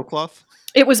like sailcloth?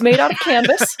 It was made out of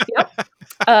canvas. Yep.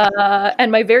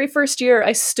 And my very first year,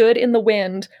 I stood in the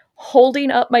wind, holding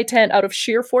up my tent out of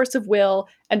sheer force of will,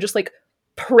 and just like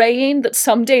praying that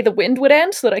someday the wind would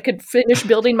end so that I could finish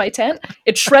building my tent.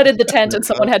 It shredded the tent, and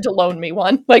someone had to loan me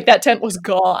one. Like that tent was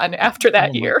gone after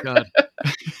that year.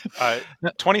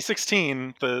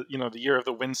 2016, the year of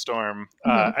the windstorm.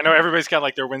 I know everybody's got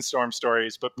like their windstorm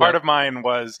stories, but part of mine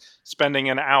was spending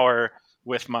an hour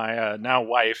with my now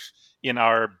wife in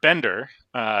our bender,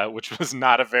 which was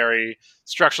not a very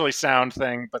structurally sound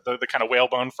thing, but the kind of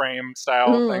whalebone frame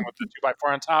style thing with the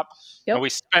 2x4 on top. Yep. And we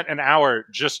spent an hour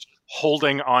just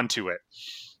holding onto it.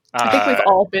 I think we've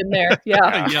all been there.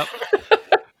 Yeah. Yep.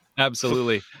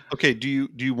 Absolutely. Okay. Do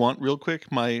you want real quick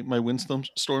my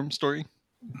windstorm story?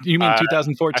 You mean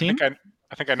 2014?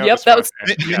 I think I know Yep, this that one. was-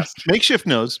 And yes. Makeshift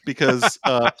knows because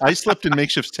I slept in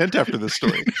Makeshift's tent after this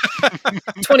story.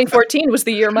 2014 was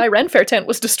the year my Ren Fair tent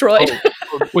was destroyed.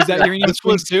 Was that Uranium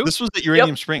Springs too? This was at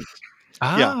Uranium Springs.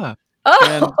 Ah,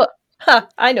 Oh,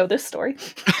 I know this story.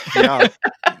 Yeah.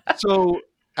 So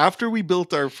after we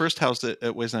built our first house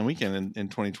at Wasteland Weekend in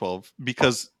 2012,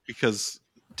 because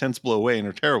tents blow away and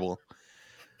are terrible,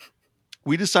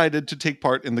 we decided to take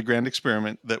part in the grand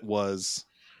experiment that was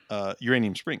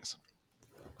Uranium Springs.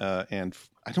 And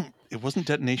it wasn't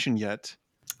detonation yet.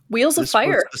 Wheels of This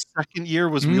Fire. was the second year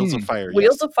was Wheels of Fire.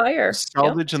 Wheels yes. of Fire.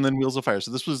 Salvage and then Wheels of Fire. So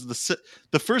this was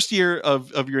the first year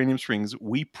of Uranium Springs.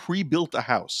 We pre-built a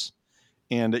house,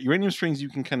 and at Uranium Springs you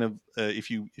can kind of if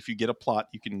you get a plot,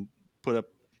 you can put up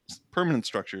permanent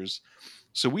structures.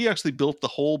 So we actually built the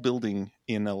whole building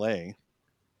in LA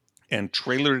and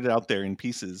trailered it out there in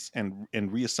pieces and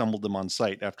reassembled them on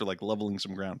site after like leveling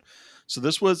some ground. So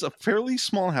this was a fairly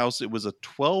small house. It was a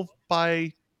 12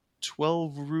 by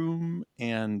 12 room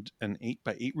and an 8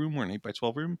 by 8 room or an 8 by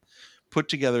 12 room put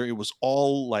together. It was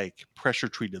all like pressure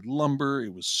treated lumber.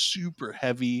 It was super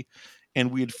heavy.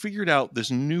 And we had figured out this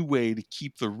new way to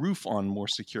keep the roof on more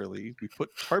securely. We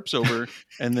put tarps over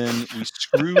and then we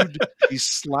screwed these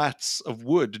slats of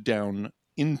wood down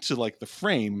into like the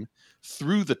frame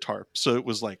through the tarp. So it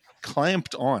was like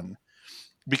clamped on,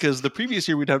 because the previous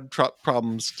year we'd have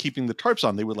problems keeping the tarps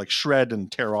on. They would like shred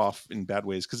and tear off in bad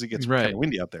ways because it gets kind of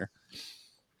windy out there.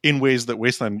 In ways that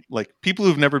Wasteland, like people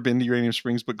who've never been to Uranium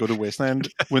Springs but go to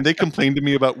Wasteland, when they complain to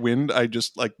me about wind, I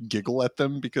just like giggle at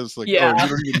them because like, oh, you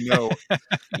don't even know.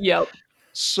 Yep.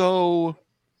 So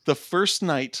the first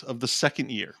night of the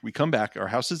second year, we come back, our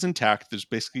house is intact. There's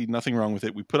basically nothing wrong with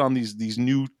it. We put on these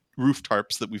new roof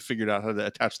tarps that we figured out how to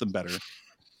attach them better.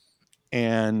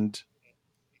 And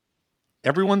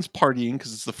everyone's partying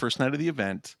because it's the first night of the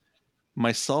event.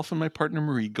 Myself and my partner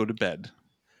Marie go to bed.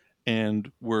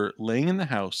 And we're laying in the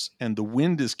house and the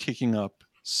wind is kicking up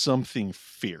something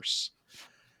fierce.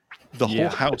 The whole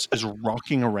house is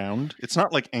rocking around. It's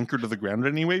not like anchored to the ground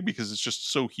anyway because it's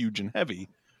just so huge and heavy.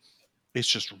 It's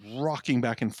just rocking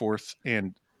back and forth,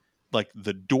 and like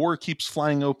the door keeps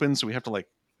flying open, so we have to like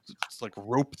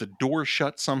rope the door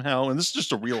shut somehow. And this is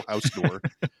just a real house door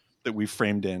that we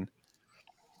framed in.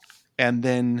 And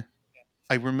then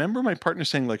I remember my partner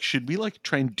saying, like, should we like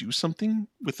try and do something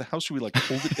with the house? Should we like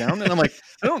hold it down? And I'm like,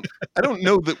 I don't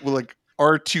know that we'll like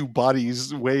our two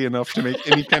bodies weigh enough to make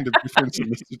any kind of difference in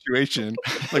this situation.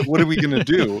 Like, what are we going to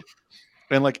do?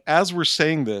 And like, as we're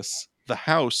saying this, the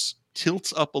house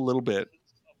tilts up a little bit,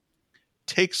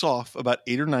 takes off about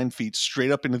 8 or 9 feet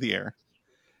straight up into the air.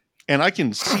 And I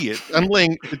can see it.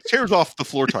 It tears off the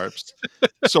floor tarps.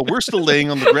 So we're still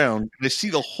laying on the ground. And I see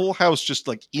the whole house just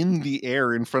like in the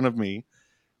air in front of me.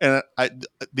 And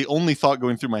the only thought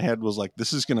going through my head was like,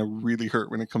 this is going to really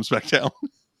hurt when it comes back down.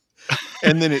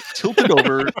 And then it tilted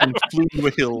over and flew to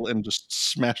a hill and just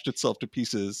smashed itself to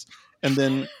pieces. And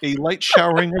then a light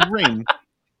showering of rain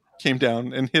came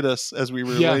down and hit us as we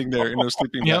were laying there in our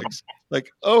sleeping bags.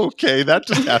 Like, okay, that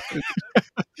just happened.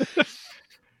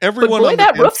 Everyone, but boy,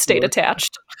 that roof stayed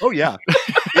attached. Oh yeah,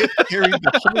 it carried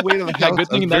the whole weight of the house. Good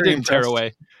thing that didn't tear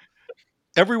away.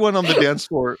 Everyone on the dance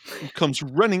floor comes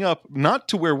running up, not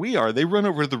to where we are. They run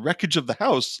over the wreckage of the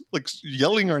house, like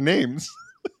yelling our names.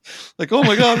 Like, oh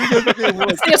my god, okay.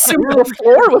 Like, they assumed the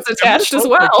floor was attached as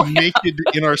well. Like, naked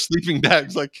in our sleeping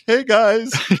bags, like, hey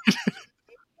guys.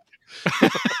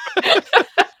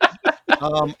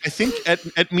 I think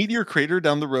at Meteor Crater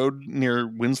down the road near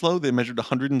Winslow, they measured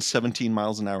 117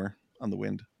 miles an hour on the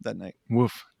wind that night.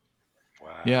 Woof. Wow.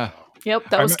 Yeah.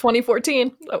 Yep, that was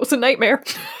 2014. That was a nightmare.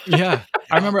 Yeah.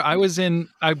 I remember I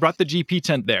brought the GP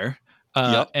tent there.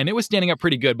 And it was standing up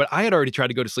pretty good, but I had already tried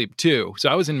to go to sleep too. So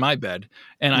I was in my bed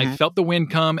and I felt the wind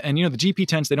come, and the GP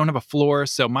tents, they don't have a floor.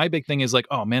 So my big thing is like,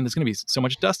 oh man, there's going to be so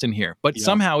much dust in here, but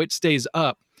somehow it stays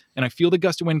up and I feel the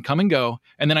gust of wind come and go.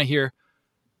 And then I hear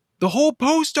the whole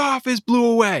post office blew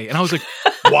away. And I was like,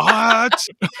 what?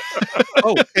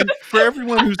 Oh, and for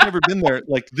everyone who's never been there,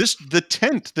 like the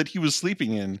tent that he was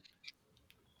sleeping in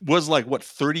was like, what,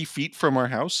 30 feet from our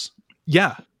house?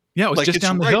 Yeah. Yeah. It was like, just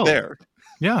down the hill there.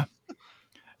 Yeah.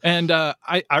 And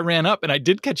I ran up and I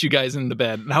did catch you guys in the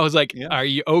bed. And I was like, are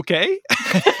you okay?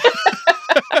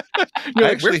 I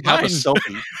actually have a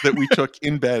selfie that we took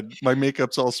in bed. My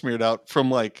makeup's all smeared out from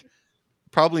like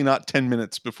probably not 10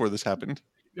 minutes before this happened.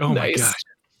 Oh my gosh.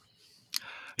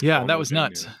 Yeah, that was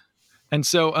nuts. And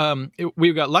so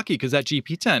we got lucky because that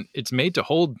GP tent, it's made to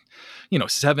hold,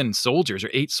 7 soldiers or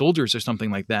 8 soldiers or something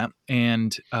like that.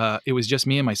 And it was just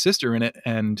me and my sister in it.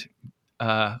 And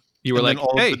you were like,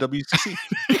 all hey, of the WCC.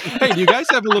 hey, do you guys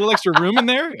have a little extra room in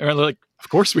there? Or like, Of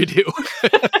course we do.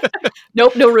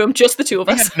 Nope, no room, just the two of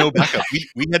We us. had no backup.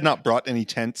 We had not brought any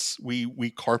tents. We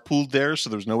carpooled there, so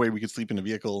there was no way we could sleep in a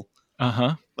vehicle.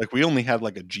 Uh-huh. Like we only had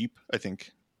like a Jeep, I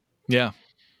think. Yeah.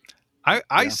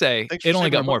 I say Thanks for it only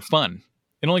saving got our more boat. fun.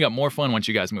 It only got more fun once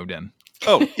you guys moved in.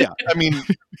 Oh yeah, I mean,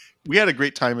 we had a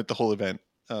great time at the whole event.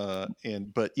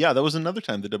 But yeah, that was another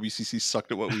time the WCC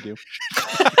sucked at what we do.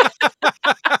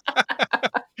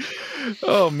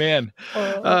 Oh man.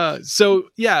 So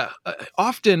yeah,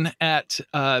 often at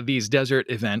these desert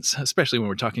events, especially when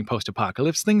we're talking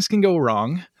post-apocalypse, things can go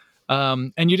wrong,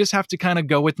 and you just have to kind of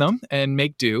go with them and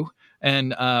make do.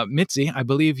 And Mitzi, I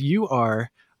believe you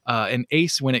are an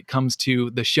ace when it comes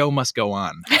to the show must go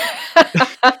on.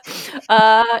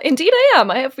 Indeed, I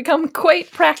am. I have become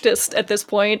quite practiced at this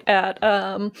point at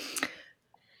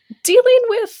dealing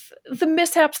with the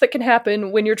mishaps that can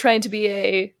happen when you're trying to be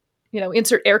a,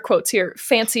 insert air quotes here,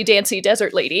 fancy dancy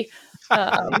desert lady.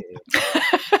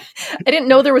 I didn't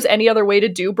know there was any other way to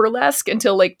do burlesque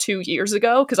until like 2 years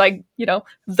ago, because I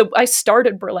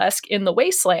started burlesque in the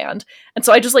Wasteland, and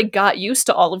so I just like got used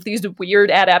to all of these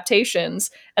weird adaptations.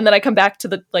 And then I come back to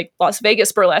the like Las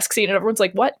Vegas burlesque scene, and everyone's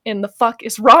like, "What in the fuck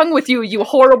is wrong with you, you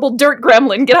horrible dirt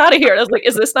gremlin? Get out of here!" And I was like,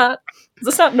 "Is this not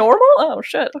normal? Oh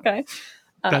shit, okay."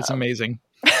 That's amazing.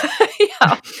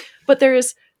 Yeah, but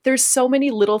there's so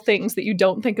many little things that you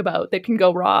don't think about that can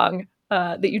go wrong,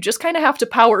 that you just kind of have to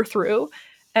power through.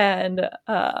 And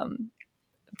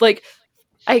like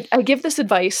I give this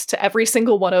advice to every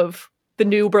single one of the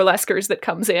new burlesquers that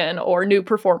comes in or new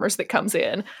performers that comes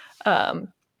in. And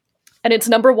it's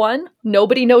number one,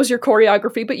 nobody knows your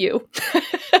choreography but you.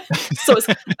 So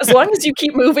as long as you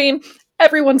keep moving,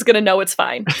 everyone's going to know it's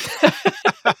fine.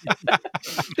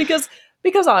 Because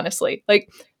honestly, like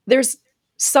there's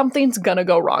something's going to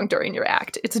go wrong during your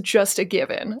act. It's just a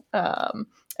given.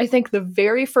 I think the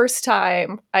very first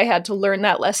time I had to learn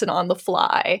that lesson on the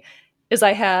fly is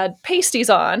I had pasties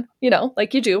on,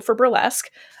 like you do for burlesque,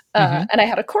 and I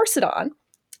had a corset on.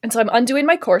 And so I'm undoing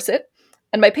my corset,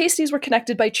 and my pasties were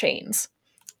connected by chains.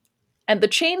 And the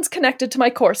chains connected to my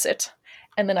corset.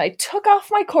 And then I took off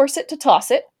my corset to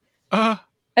toss it,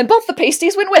 and both the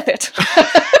pasties went with it.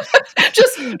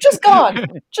 just gone.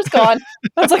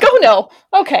 I was like, oh no.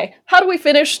 Okay, how do we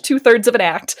finish 2/3 of an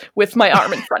act with my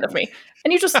arm in front of me?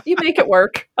 And you make it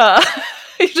work.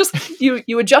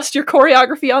 You adjust your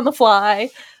choreography on the fly.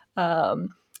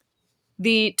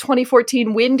 The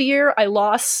 2014 wind year, I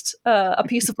lost a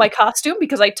piece of my costume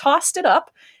because I tossed it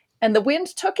up, and the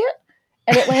wind took it,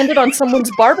 and it landed on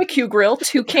someone's barbecue grill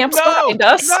 2 camps behind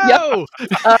us. No!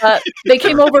 Yep. They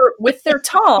came over with their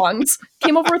tongs.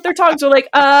 They're like,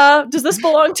 does this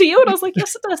belong to you? And I was like,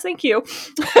 yes, it does. Thank you.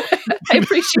 I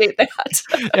appreciate that.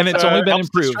 And it's only been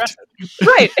improved.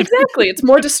 Right, exactly. It's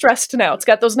more distressed now. It's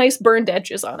got those nice burned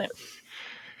edges on it.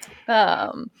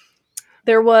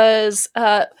 There was...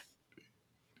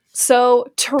 So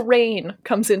terrain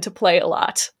comes into play a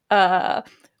lot.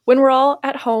 When we're all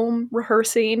at home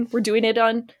rehearsing, we're doing it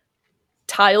on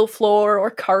tile floor or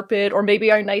carpet or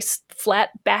maybe our nice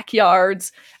flat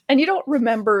backyards, and you don't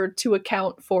remember to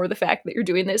account for the fact that you're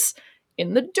doing this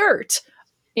in the dirt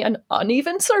and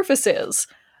uneven surfaces.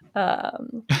 I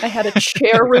had a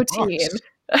chair routine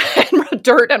and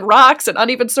dirt and rocks and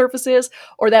uneven surfaces.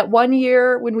 Or that one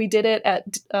year when we did it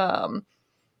at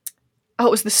it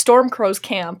was the Storm Crows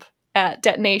camp at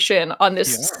Detonation on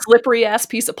this slippery ass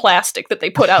piece of plastic that they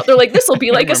put out. They're like, this will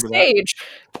be like a stage.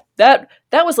 That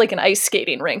was like an ice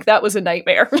skating rink. That was a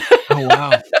nightmare. Oh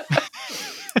wow.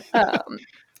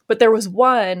 But there was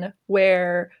one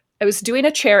where I was doing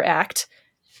a chair act,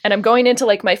 and I'm going into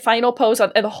like my final pose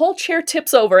and the whole chair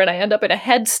tips over, and I end up in a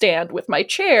headstand with my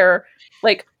chair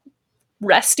like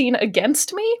resting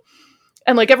against me.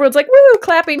 And like everyone's like, woo,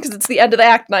 clapping because it's the end of the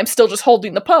act and I'm still just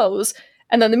holding the pose.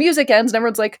 And then the music ends and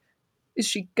everyone's like, is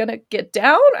she gonna get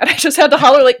down? And I just had to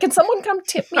holler, like, can someone come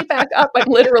tip me back up? I'm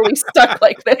literally stuck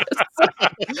like this.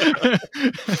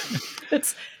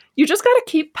 You just gotta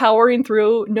keep powering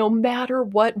through no matter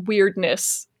what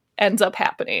weirdness ends up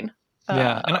happening.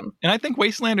 Yeah, and I think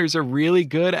Wastelanders are really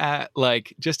good at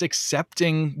like just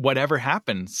accepting whatever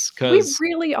happens, because we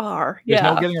really are. There's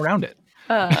no getting around it.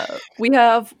 We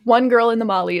have one girl in the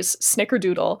Mollies,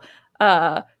 Snickerdoodle,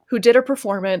 who did a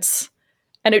performance,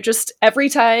 and it just, every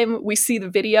time we see the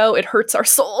video, it hurts our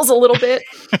souls a little bit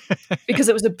because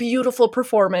it was a beautiful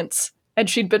performance, and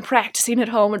she'd been practicing at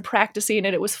home and practicing,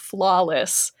 and it was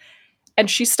flawless. And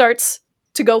she starts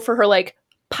to go for her like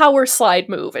power slide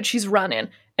move, and she's running,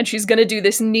 and she's going to do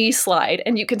this knee slide,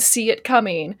 and you can see it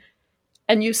coming,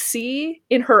 and you see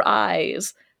in her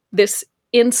eyes this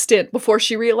instant before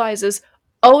she realizes,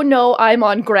 oh no, I'm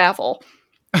on gravel.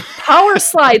 Power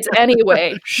slides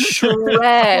anyway.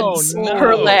 Shreds Oh,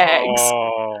 her no. legs.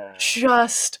 Oh.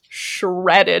 Just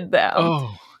shredded them.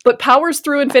 Oh, But powers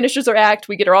through and finishes her act.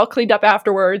 We get her all cleaned up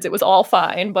afterwards. It was all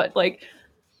fine. But like,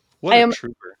 What I a am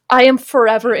trooper. I am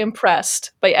forever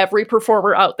impressed by every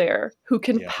performer out there who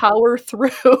can Yeah. power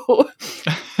through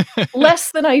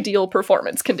less than ideal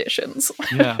performance conditions.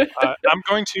 yeah. I'm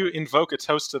going to invoke a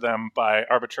toast to them by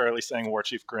arbitrarily saying War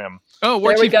Chief Grim. Oh,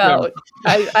 War There we Chief Grim. go.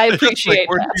 I appreciate Like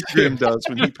Ward that. Grim does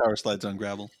when he power slides on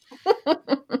gravel.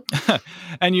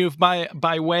 And you've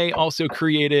by way also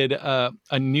created a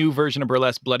new version of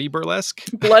burlesque, bloody burlesque.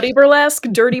 Bloody burlesque,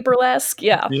 dirty burlesque.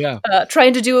 Yeah. Yeah.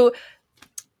 Trying to do,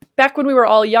 back when we were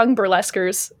all young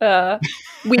burlesquers,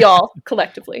 we all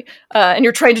collectively, and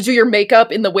you're trying to do your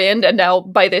makeup in the wind, and now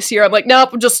by this year I'm like,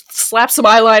 nope, just slap some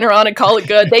eyeliner on and call it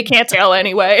good. They can't tell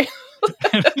anyway.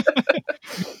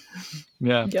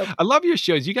 Yeah. Yep. I love your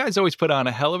shows. You guys always put on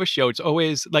a hell of a show. It's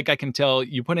always, like, I can tell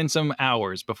you put in some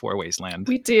hours before Wasteland.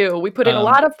 We do. We put in a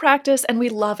lot of practice, and we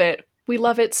love it. We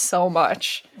love it so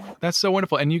much. That's so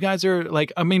wonderful. And you guys are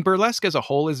like, I mean, burlesque as a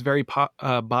whole is very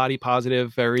body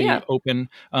positive, very open.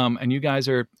 And you guys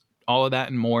are all of that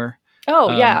and more.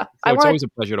 Oh, yeah. So it's always a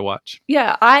pleasure to watch.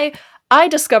 Yeah, I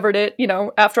discovered it,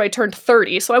 after I turned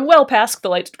 30, so I'm well past the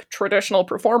like traditional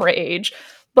performer age.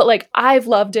 But like, I've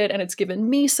loved it, and it's given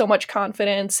me so much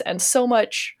confidence and so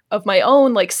much of my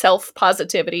own like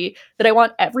self-positivity that I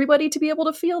want everybody to be able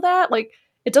to feel that. Like,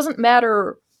 it doesn't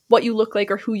matter what you look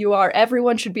like or who you are.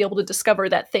 Everyone should be able to discover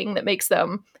that thing that makes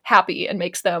them happy and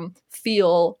makes them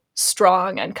feel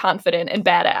strong and confident and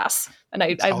badass. And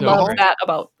I love that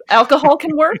about alcohol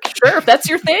can work. Sure, if that's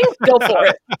your thing, go for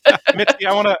it. Mitzi,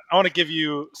 I want to give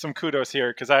you some kudos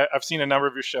here because I've seen a number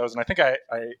of your shows, and I think I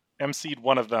emceed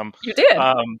one of them. You did.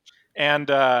 And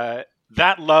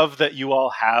that love that you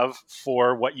all have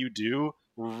for what you do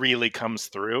really comes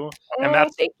through. And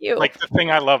that's thank you. like the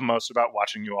thing I love most about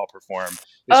watching you all perform is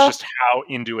just how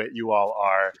into it you all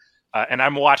are. And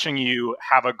I'm watching you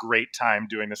have a great time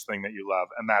doing this thing that you love.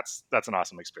 And that's an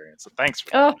awesome experience. So thanks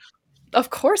for that. Of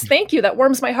course. Thank you. That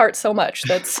warms my heart so much.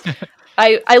 That's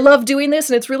I love doing this,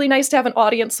 and it's really nice to have an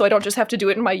audience so I don't just have to do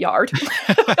it in my yard.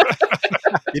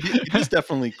 It is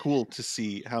definitely cool to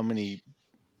see how many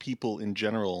people in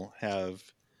general have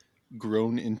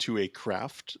grown into a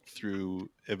craft through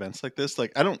events like this.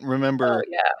 Like, I don't remember. Oh,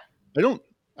 yeah.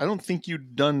 I don't think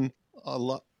you'd done a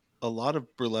lot of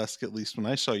burlesque, at least when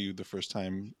I saw you the first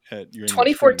time at Uranium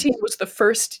 2014 Springs. was the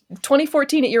first.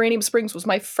 2014 at Uranium Springs was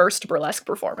my first burlesque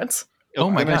performance. Oh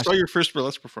my gosh. I saw your first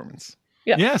burlesque performance.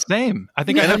 Yeah, same. I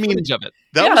think I have footage of it.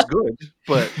 That was good,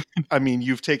 but I mean,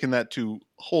 you've taken that to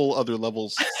whole other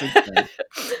levels since then.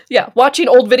 Yeah, watching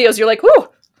old videos, you're like, whoo,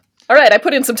 all right, I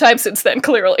put in some time since then,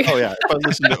 clearly. Oh yeah, if I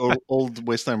listen to old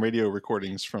Wasteland radio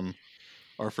recordings from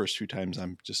our first few times,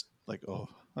 I'm just like, oh,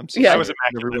 I'm so sorry. I was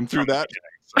everyone through that.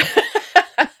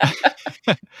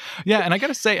 Yeah, and I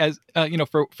gotta say, as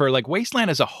for like Wasteland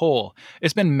as a whole,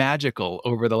 it's been magical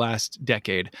over the last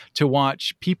decade to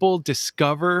watch people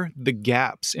discover the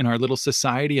gaps in our little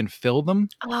society and fill them.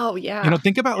 Oh yeah.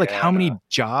 Think about like how many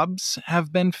jobs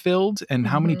have been filled and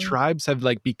how many tribes have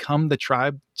like become the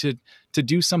tribe to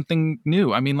do something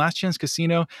new. I mean, Last Chance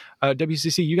Casino,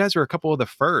 WCC, you guys were a couple of the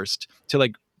first to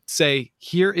like say,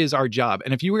 here is our job.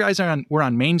 And if you guys were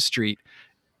on Main Street,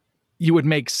 you would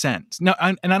make sense. No,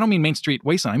 and I don't mean Main Street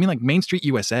Wasteland. I mean like Main Street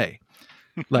USA,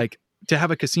 like to have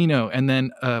a casino and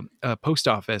then a post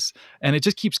office, and it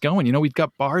just keeps going. We've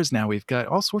got bars now. We've got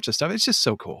all sorts of stuff. It's just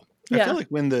so cool. Yeah. I feel like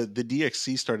when the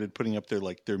DXC started putting up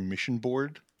their mission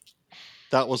board,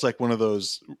 that was like one of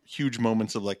those huge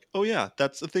moments of like, oh yeah,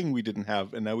 that's a thing we didn't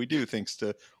have, and now we do, thanks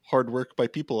to hard work by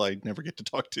people I never get to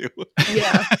talk to.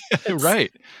 Yeah.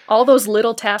 Right. All those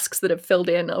little tasks that have filled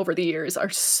in over the years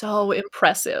are so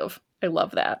impressive. I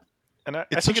love that. And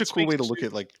it's think such a cool way to look to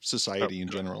at like society in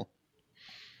general.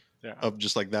 Yeah. Of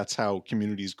just like that's how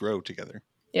communities grow together.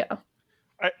 Yeah.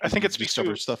 I think it speaks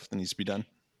discover to stuff that needs to be done.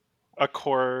 a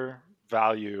core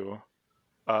value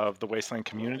of the Wasteland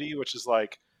community, which is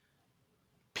like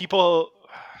people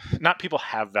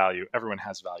have value. Everyone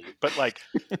has value, but like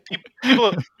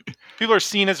people are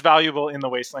seen as valuable in the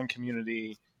Wasteland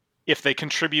community if they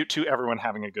contribute to everyone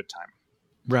having a good time.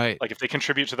 Right. Like if they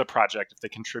contribute to the project, if they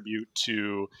contribute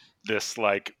to this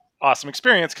like awesome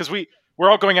experience, because we're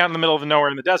all going out in the middle of nowhere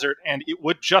in the desert, and it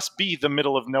would just be the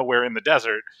middle of nowhere in the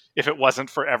desert if it wasn't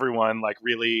for everyone like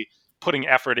really putting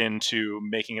effort into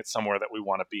making it somewhere that we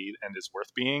want to be and is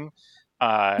worth being.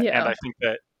 And I think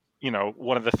that,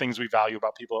 one of the things we value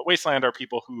about people at Wasteland are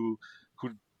people who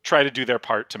try to do their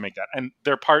part to make that. And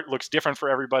their part looks different for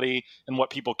everybody, and what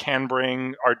people can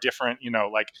bring are different.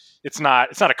 Like it's not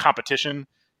a competition,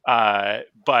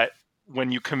 but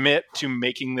when you commit to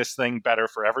making this thing better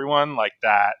for everyone, like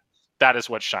that is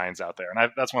what shines out there.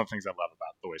 And that's one of the things I love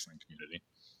about the Wasteland community.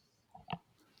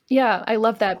 Yeah, I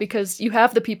love that, because you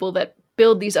have the people that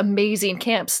build these amazing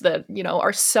camps that,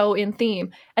 are so in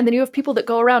theme. And then you have people that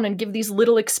go around and give these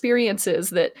little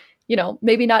experiences that,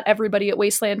 maybe not everybody at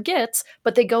Wasteland gets,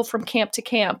 but they go from camp to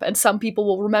camp. And some people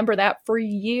will remember that for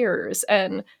years.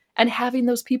 And having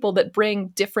those people that bring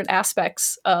different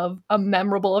aspects of a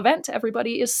memorable event to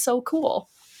everybody is so cool.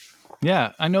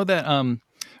 Yeah, I know that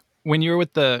when you were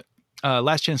with the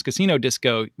Last Chance Casino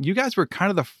Disco, you guys were kind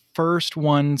of the first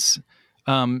ones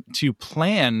to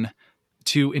plan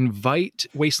to invite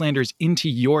Wastelanders into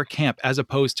your camp, as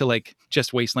opposed to like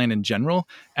just Wasteland in general,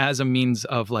 as a means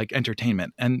of like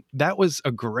entertainment. And that was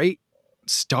a great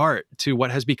start to what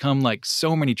has become like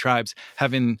so many tribes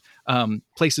having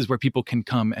places where people can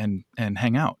come and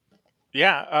hang out.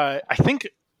 Yeah, I think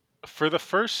for the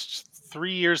first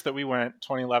 3 years that we went,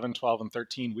 2011, 12, and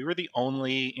 13, we were the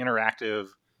only interactive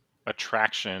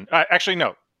attraction. Actually,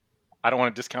 no, I don't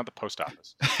want to discount the post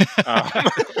office.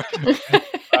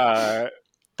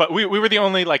 But we were the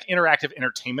only like interactive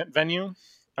entertainment venue.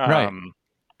 Right.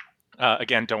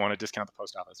 Again, don't want to discount the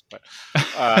post office, but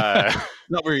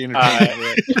not very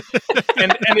entertaining.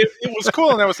 and it was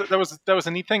cool, and that was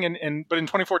a neat thing. But in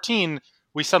 2014,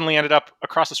 we suddenly ended up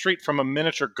across the street from a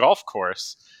miniature golf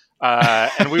course,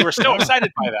 and we were so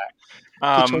excited by that,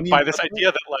 by this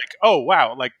idea that like, oh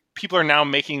wow, like people are now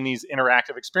making these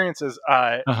interactive experiences.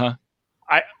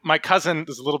 My cousin,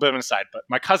 this is a little bit of an aside, but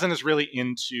my cousin is really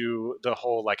into the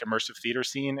whole like immersive theater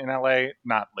scene in LA.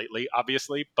 Not lately,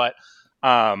 obviously, but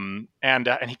and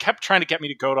he kept trying to get me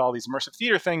to go to all these immersive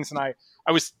theater things, and I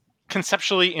was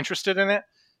conceptually interested in it,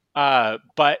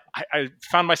 but I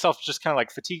found myself just kind of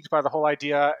like fatigued by the whole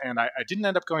idea, and I didn't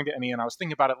end up going to any. And I was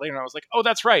thinking about it later, and I was like, oh,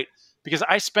 that's right, because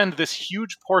I spend this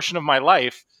huge portion of my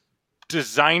life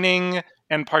designing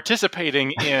and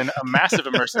participating in a massive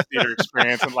immersive theater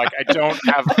experience, and like I don't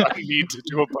have a need to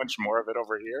do a bunch more of it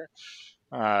over here.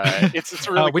 It's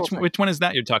a really cool thing. Which one is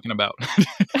that you're talking about?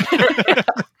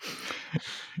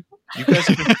 You guys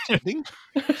have been pretending?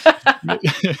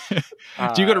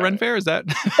 Do you go to Ren Fair? Is that?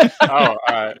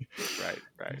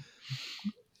 Right.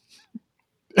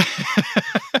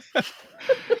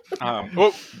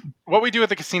 What we do at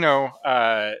the casino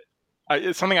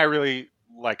is something I really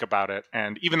like about it,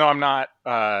 and even though I'm not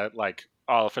like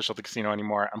all official at the casino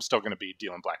anymore, I'm still going to be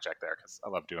dealing blackjack there because I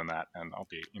love doing that, and I'll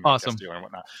be awesome guest dealer and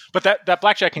whatnot. But that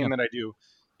blackjack game that I do,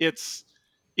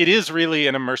 it is really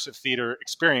an immersive theater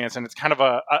experience, and it's kind of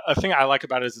a thing I like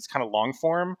about it is it's kind of long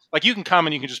form. Like you can come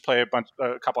and you can just play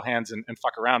a couple hands and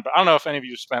fuck around. But I don't know if any of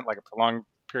you spent like a prolonged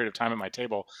period of time at my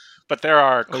table, but there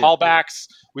are callbacks.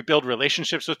 We build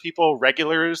relationships with people.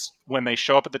 Regulars, when they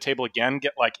show up at the table again,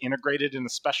 get like integrated in a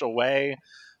special way.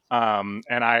 And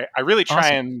I really try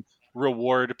and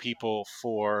reward people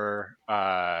for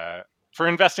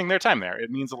investing their time there.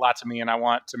 It means a lot to me, and I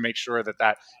want to make sure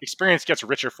that experience gets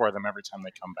richer for them every time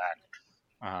they come back.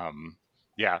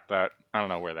 That I don't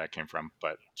know where that came from,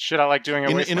 but shit, I like doing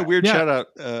it. In a weird shout out,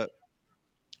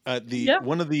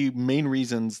 one of the main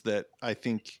reasons that I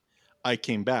think I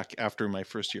came back after my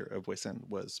first year of Wasteland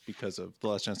was because of the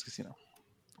Last Chance Casino.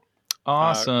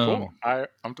 Awesome. Cool.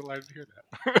 I'm delighted to hear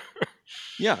that.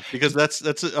 Yeah, because that's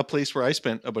a place where I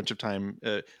spent a bunch of time,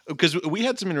 because we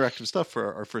had some interactive stuff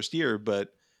for our first year, but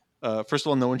first of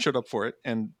all, no one showed up for it,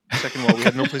 and second of all, we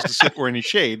had no place to sit or any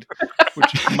shade,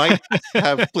 which might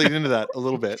have played into that a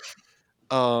little bit.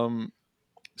 But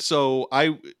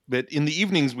in the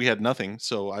evenings we had nothing,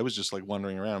 so I was just like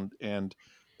wandering around, and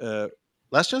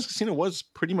Last Chance Casino was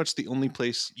pretty much the only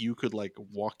place you could like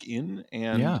walk in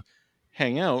and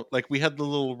hang out. Like we had the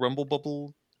little Rumble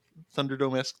Bubble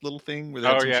Thunderdome-esque little thing where they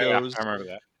had some shows. I remember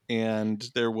that. And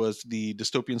there was the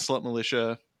Dystopian Slut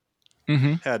Militia,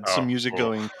 had some music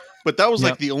going, but that was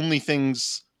like the only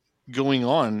things going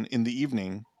on in the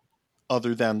evening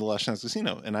other than the Last Chance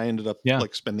Casino, and I ended up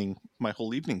like spending my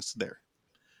whole evenings there.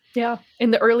 Yeah,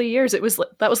 in the early years, that was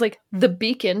like the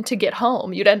beacon to get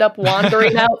home. You'd end up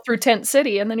wandering out through Tent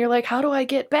City, and then you're like, "How do I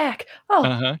get back?"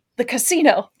 Oh, the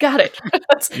casino. Got it.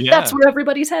 That's where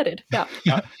everybody's headed. Yeah.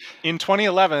 In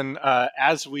 2011,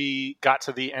 as we got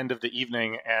to the end of the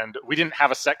evening, and we didn't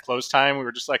have a set close time, we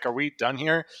were just like, "Are we done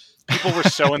here?" People were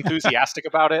so enthusiastic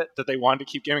about it that they wanted to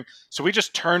keep gaming, so we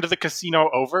just turned the casino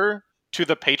over to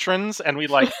the patrons, and we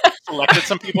like selected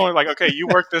some people and we're like, okay, you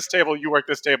work this table, you work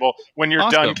this table. When you're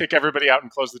done, kick everybody out and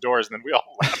close the doors, and then we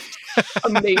all left.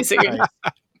 Amazing.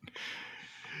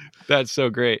 That's so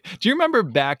great. Do you remember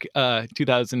back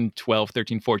 2012,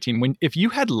 13, 14, when if you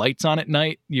had lights on at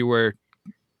night, you were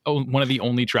one of the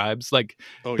only tribes? Like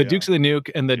Oh the yeah. Dukes of the Nuke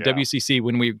and the Yeah. WCC,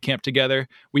 when we camped together,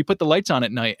 we put the lights on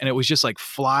at night and it was just like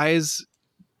flies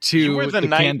You were to the the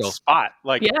night candle. spot.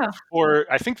 Like Yeah. for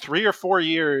I think 3 or 4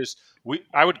 years,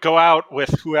 I would go out with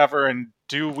whoever and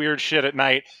do weird shit at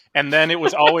night, and then it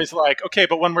was always like, okay,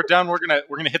 but when we're done, we're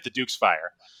gonna hit the Duke's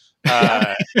fire.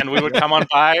 And we would come on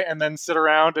by and then sit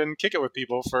around and kick it with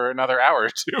people for another hour or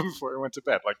two before we went to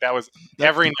bed. Like that was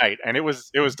every night, and it was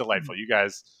delightful. You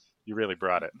guys, you really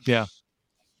brought it. Yeah.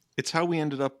 It's how we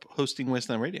ended up hosting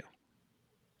Wasteland Radio.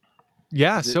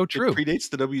 Yeah, It- so true. It predates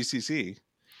the WCC,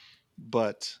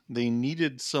 but they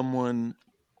needed someone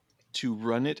to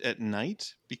run it at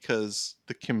night because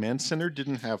the command center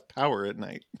didn't have power at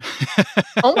night.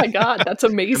 Oh my God, that's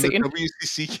And amazing. the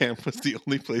WCC camp was the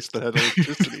only place that had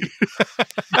electricity.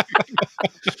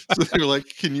 So they were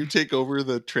like, "Can you take over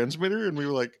the transmitter?" And we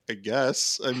were like, "I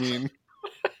guess." I mean,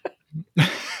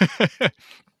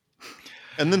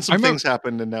 and then some things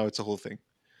happened, and now it's a whole thing.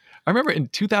 I remember in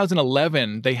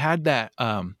 2011 they had that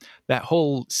that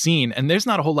whole scene, and there was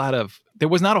not a whole lot of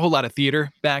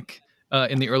theater back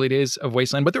in the early days of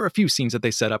Wasteland, but there were a few scenes that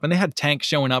they set up, and they had tanks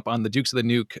showing up on the Dukes of the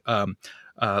Nuke,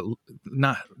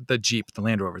 not the Jeep, the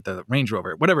Land Rover, the Range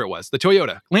Rover, whatever it was, the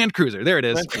Toyota Land Cruiser. There it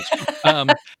is.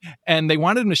 And they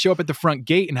wanted him to show up at the front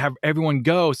gate and have everyone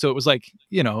go. So it was like,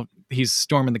 he's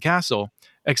storming the castle.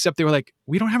 Except they were like,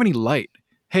 we don't have any light.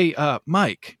 Hey,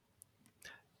 Mike,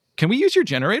 can we use your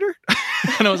generator?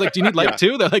 And I was like, do you need light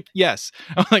too? They're like, yes.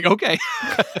 I'm like, okay.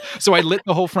 So I lit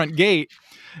the whole front gate,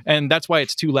 and that's why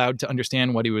it's too loud to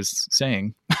understand what he was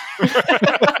saying.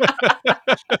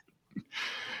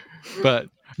 But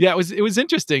yeah, it was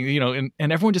interesting,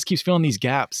 and everyone just keeps filling these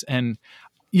gaps. And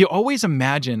you always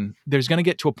imagine there's going to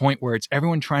get to a point where it's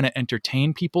everyone trying to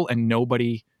entertain people and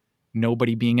nobody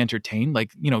being entertained,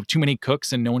 like, too many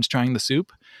cooks and no one's trying the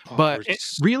soup. But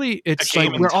really, it's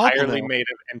like we're all entirely made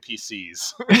of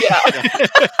NPCs.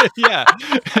 Yeah.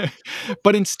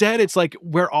 But instead, it's like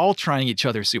we're all trying each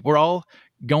other's soup. We're all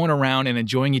going around and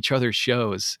enjoying each other's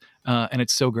shows, and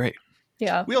it's so great.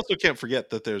 Yeah. We also can't forget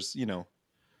that there's, a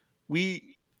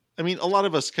lot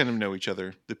of us kind of know each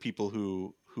other, the people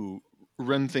who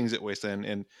run things at Wasteland,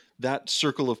 and that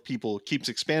circle of people keeps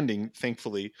expanding,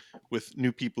 thankfully, with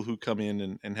new people who come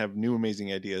in and have new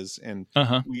amazing ideas. And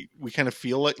we kind of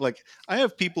feel like I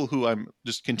have people who I'm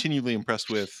just continually impressed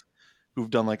with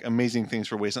who've done like amazing things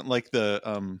for Wasteland, like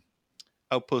the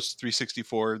Outpost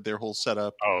 364, their whole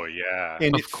setup. Oh yeah.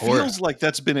 And of it course. feels like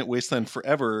that's been at Wasteland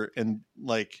forever, and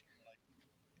like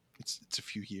it's a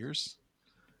few years.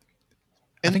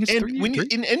 And, I think it's when three.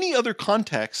 in any other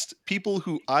context, people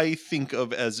who I think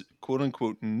of as quote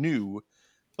unquote new,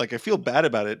 like I feel bad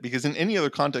about it, because in any other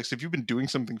context, if you've been doing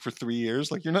something for 3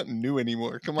 years, like you're not new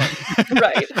anymore. Come on.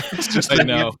 Right. It's just I that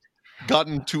know. we've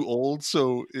gotten too old,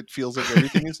 so it feels like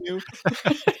everything is new.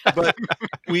 But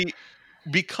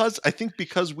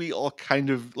because we all kind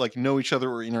of like know each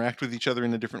other or interact with each other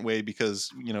in a different way,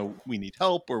 because we need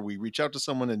help or we reach out to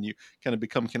someone and you kind of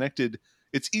become connected,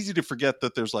 it's easy to forget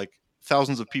that there's like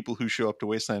thousands of people who show up to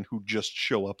Wasteland who just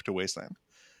show up to Wasteland.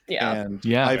 Yeah. And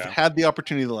Yeah. I've had the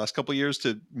opportunity the last couple of years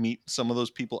to meet some of those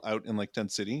people out in like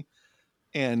Tent City,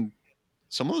 and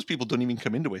some of those people don't even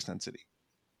come into Wasteland City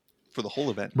for the whole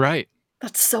event. Right.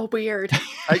 That's so weird.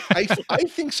 I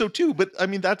think so too, but I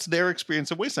mean that's their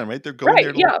experience of Wasteland, right? They're going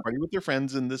there to like, party with their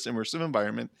friends in this immersive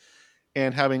environment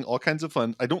and having all kinds of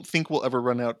fun. I don't think we'll ever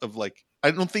run out of I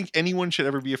don't think anyone should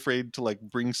ever be afraid to like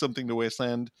bring something to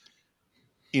Wasteland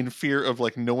in fear of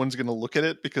like no one's going to look at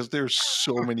it, because there's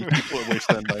so many people at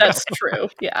Wasteland by That's now. true.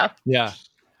 Yeah. Yeah.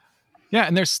 Yeah,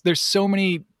 and there's so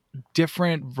many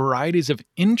different varieties of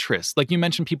interest. Like you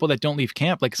mentioned, people that don't leave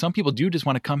camp. Like some people do just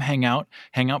want to come hang out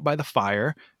by the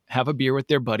fire, have a beer with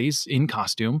their buddies in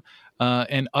costume,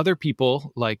 and other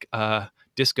people like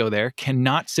Disco there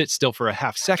cannot sit still for a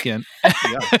half second.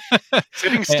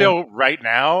 Sitting still right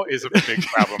now is a big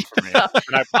problem for me.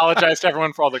 And I apologize to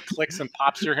everyone for all the clicks and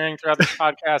pops you're hearing throughout this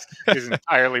podcast. It is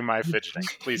entirely my fidgeting.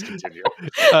 Please continue.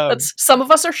 Some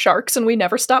of us are sharks and we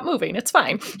never stop moving. It's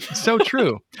fine. So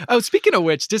true. Oh, speaking of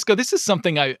which, Disco, this is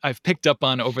something I've picked up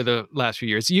on over the last few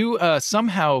years. You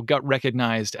somehow got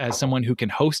recognized as someone who can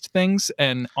host things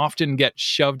and often get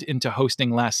shoved into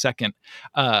hosting last second.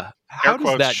 How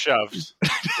does that shoved?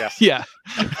 Yes. Yeah.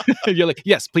 You're like,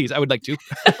 yes, please, I would like to.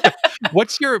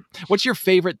 What's your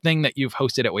favorite thing that you've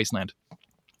hosted at Wasteland?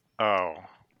 Oh,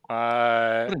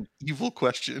 What an evil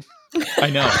question. I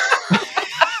know.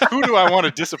 Who do I want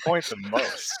to disappoint the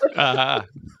most?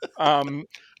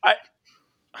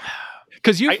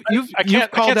 Because you've I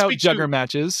can't called out speak jugger to-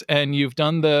 matches, and you've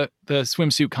done the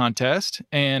swimsuit contest,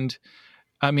 and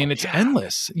I mean it's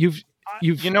endless. You've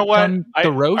You know what? done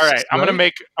the roast. All right, I'm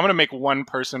right? gonna make one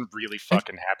person really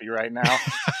fucking happy right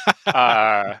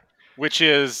now, which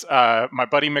is my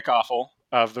buddy McAwful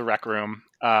of the Rec Room.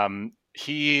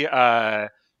 He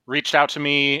reached out to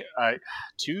me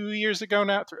 2 years ago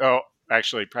now.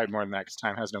 Actually, probably more than that because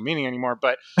time has no meaning anymore.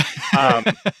 But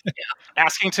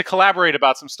asking to collaborate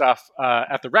about some stuff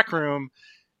at the Rec Room.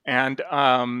 And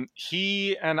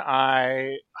he and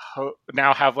I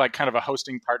now have like kind of a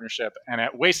hosting partnership. And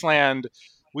at Wasteland,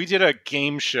 we did a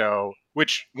game show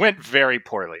which went very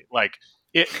poorly. Like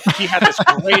he had this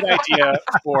great idea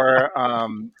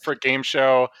for game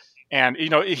show, and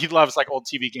he loves like old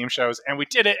TV game shows. And we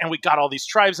did it, and we got all these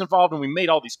tribes involved, and we made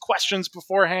all these questions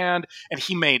beforehand. And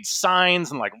he made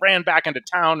signs and like ran back into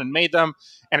town and made them.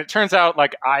 And it turns out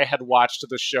like I had watched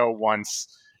the show once.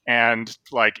 And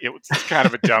like it was kind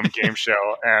of a dumb game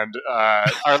show, and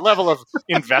our level of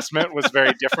investment was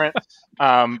very different.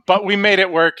 But we made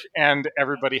it work, and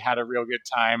everybody had a real good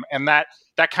time. And that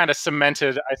kind of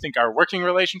cemented, I think, our working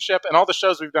relationship. And all the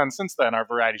shows we've done since then, our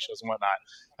variety shows and whatnot,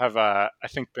 have I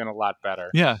think been a lot better.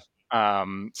 Yeah.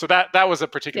 So that was a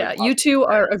particular. Yeah, you two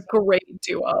are a great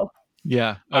duo.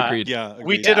 Yeah, agreed. Yeah,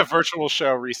 we did a virtual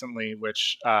show recently,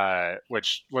 which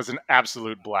was an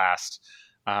absolute blast.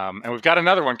 And we've got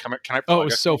another one coming. Can I? Oh, it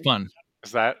was so fun.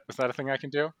 Is that a thing I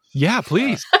can do? Yeah,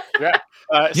 please. Yeah.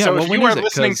 So if when you are is it?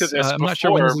 listening to this, I'm not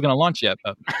sure when this is going to launch yet.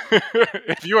 But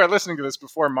if you are listening to this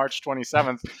before March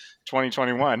 27th,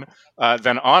 2021,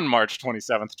 then on March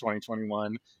 27th,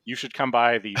 2021, you should come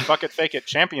by the Fuck It Fake It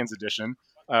Champions Edition,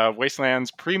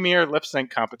 Wasteland's premier lip sync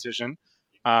competition.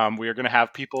 We are going to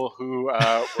have people who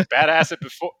were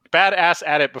badass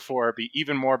at it before be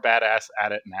even more badass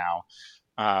at it now.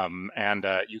 And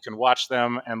you can watch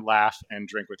them and laugh and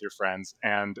drink with your friends,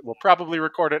 and we'll probably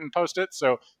record it and post it.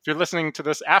 So if you're listening to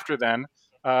this after then,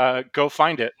 go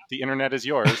find it. The internet is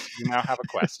yours. You now have a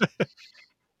quest.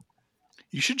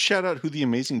 You should shout out who the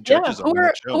amazing judges are on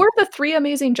that show. Who are the three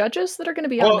amazing judges that are going to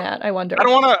be on that? I wonder. I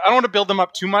don't want to build them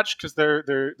up too much because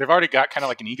they've already got kind of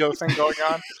like an ego thing going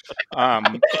on.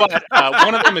 But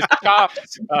one of them is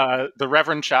Chops, the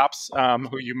Reverend Chops,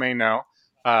 who you may know.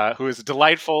 Who is a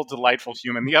delightful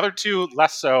human. The other two,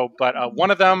 less so, but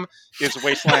one of them is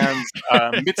Wasteland's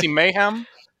Mitzi Mayhem.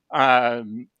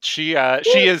 She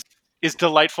is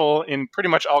delightful in pretty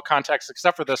much all contexts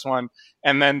except for this one.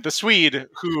 And then the Swede,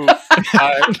 who,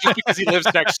 just because he lives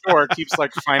next door, keeps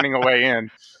like finding a way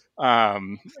in.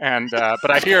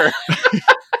 But I hear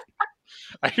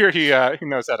he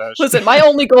knows how to... Listen, my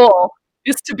only goal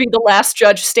is to be the last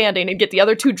judge standing and get the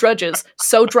other two judges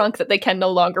so drunk that they can no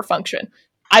longer function.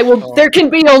 I will. There can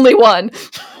be only one.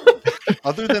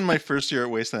 Other than my first year at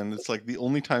Wasteland, it's like the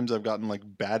only times I've gotten like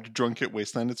bad drunk at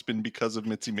Wasteland, it's been because of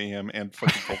Mitzi Mayhem and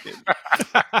fucking Fuck It.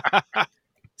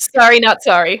 Sorry, not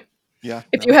sorry. Yeah.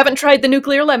 If you haven't tried the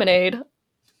nuclear lemonade,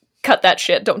 cut that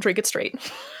shit. Don't drink it straight.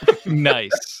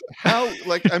 Nice. How?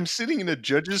 Like I'm sitting in a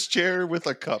judge's chair with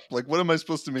a cup. Like what am I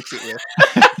supposed to mix it with?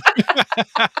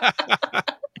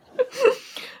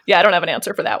 Yeah, I don't have an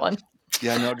answer for that one.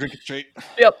 Yeah, no, drink it straight.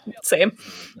 Yep, same.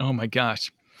 Oh my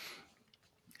gosh.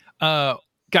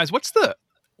 Guys, what's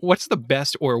the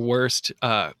best or worst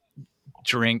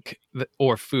drink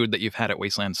or food that you've had at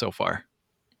Wasteland so far?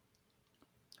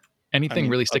 Anything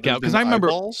really stick out? Because I remember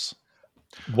eyeballs?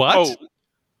 What?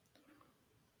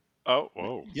 Oh,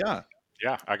 whoa. Yeah.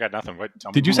 Yeah, I got nothing. Wait,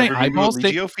 tell me. Did you say Ever eyeballs?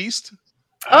 been to a Legio feast?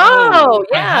 Oh,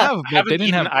 I yeah. have, I but haven't they didn't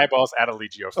eaten have eyeballs at a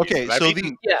Legio feast. Okay, I've so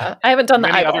eaten Yeah, I haven't done the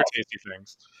many eyeball. other tasty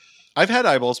things. I've had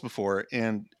eyeballs before,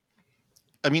 and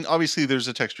I mean, obviously, there's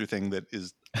a texture thing that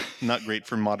is not great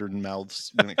for modern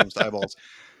mouths when it comes to eyeballs.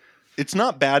 It's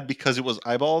not bad because it was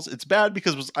eyeballs. It's bad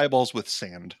because it was eyeballs with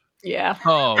sand. Yeah.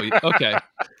 Oh, okay.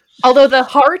 Although the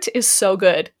heart is so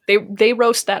good. They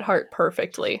roast that heart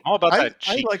perfectly. All about I that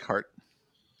cheek. like heart.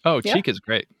 Oh, Yeah. cheek is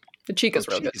great. The cheek is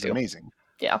real Cheek good is too. amazing.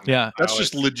 Yeah. Yeah. That's Oh,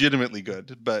 just legitimately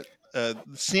good. But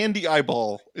sandy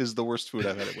eyeball is the worst food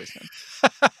I've had at Wasteland.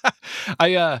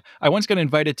 I once got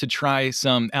invited to try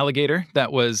some alligator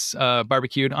that was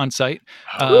barbecued on site.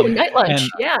 Ooh, night lunch.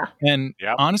 and- And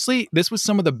Yep. honestly, this was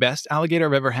some of the best alligator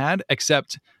I've ever had,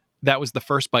 except that was the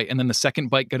first bite. And then the second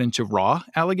bite got into raw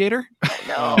alligator.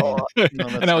 No. No,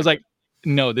 And I was like,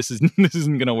 no, this isn't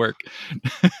going to work.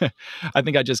 I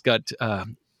think I just got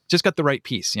the right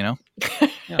piece, you know?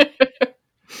 Yeah.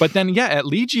 But then, yeah, at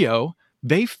Legio,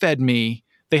 they fed me.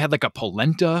 They had like a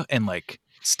polenta and like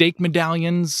steak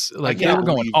medallions. Like they were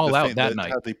going all out that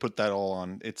night. How they put that all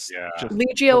on. It's Yeah. just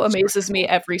Legio amazes me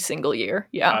every single year.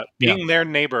 Yeah. Being their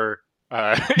neighbor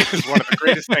is one of the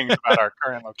greatest things about our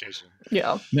current location.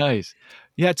 Yeah. Nice.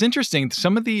 Yeah, it's interesting.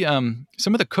 Some of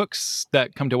the cooks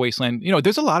that come to Wasteland,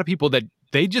 there's a lot of people that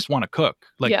they just want to cook.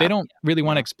 Like they Yeah. don't really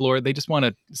want to explore. They just want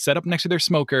to set up next to their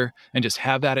smoker and just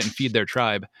have at it and feed their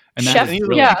tribe. And that Chef- is Any of those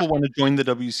brilliant. people want to join the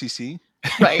WCC?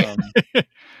 Right.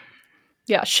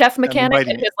 Yeah. Chef Mechanic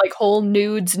inviting and his like whole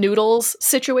nudes noodles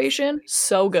situation.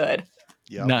 So good.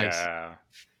 Yeah. Nice. Yeah.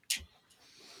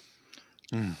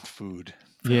 Food.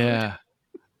 Yeah.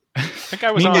 I think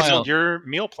I was Meanwhile- on your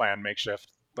meal plan makeshift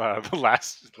the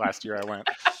last year I went.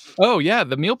 Oh yeah,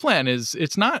 the meal plan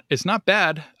it's not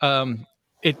bad.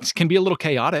 It can be a little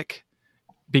chaotic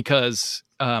because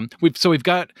we've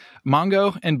got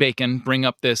Mongo and Bacon bring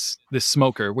up this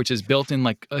smoker, which is built in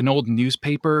like an old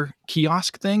newspaper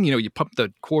kiosk thing. You pump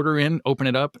the quarter in, open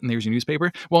it up, and there's your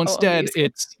newspaper. Well, instead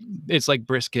amazing. it's like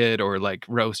brisket or like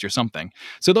roast or something.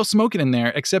 So they'll smoke it in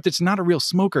there, except it's not a real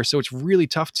smoker, so it's really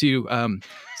tough to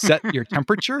set your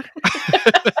temperature.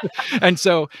 And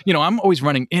so, I'm always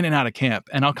running in and out of camp,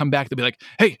 and I'll come back to be like,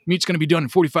 "Hey, meat's going to be done in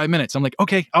 45 minutes." I'm like,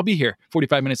 "Okay, I'll be here."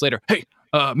 45 minutes later, "Hey,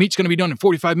 meat's going to be done in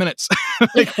 45 minutes.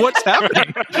 Like, what's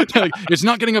happening? Like, it's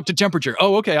not getting up to temperature.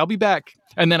 Oh, okay, I'll be back.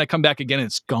 And then I come back again and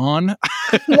it's gone.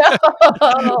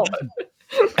 No.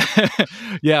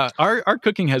 Yeah, our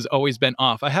cooking has always been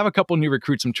off. I have a couple new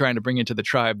recruits I'm trying to bring into the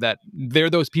tribe that they're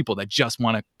those people that just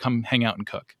want to come hang out and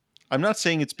cook. I'm not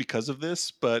saying it's because of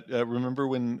this, but remember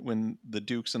when the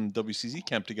Dukes and WCZ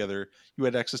camped together, you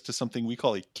had access to something we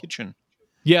call a kitchen.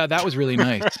 Yeah, that was really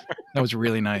nice. That was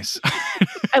really nice.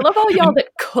 I love all y'all that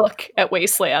cook at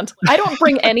Wasteland. I don't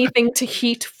bring anything to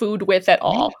heat food with at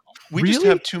all. We just Really?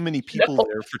 have too many people No.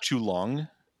 there for too long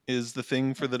is the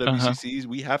thing for the Uh-huh. WCCs.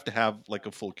 We have to have like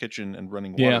a full kitchen and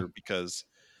running Yeah. water because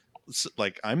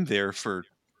like I'm there for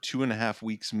 2.5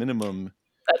 weeks minimum.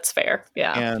 That's fair.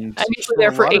 Yeah. And I'm usually there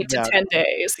a for lot of 8 to that, 10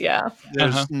 days. Yeah.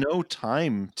 There's Uh-huh. no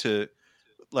time to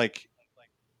like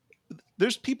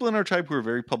there's people in our tribe who are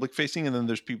very public facing, and then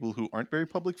there's people who aren't very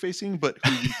public facing, but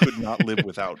who we could not live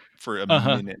without for a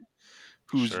Uh-huh. minute,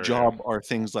 whose Sure. job are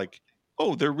things like,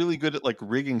 oh, they're really good at like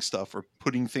rigging stuff or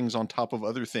putting things on top of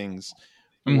other things,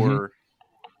 Mhm.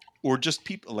 or just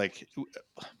people like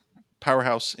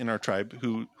Powerhouse in our tribe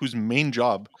whose main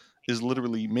job is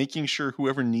literally making sure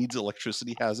whoever needs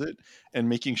electricity has it and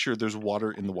making sure there's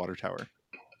water in the water tower.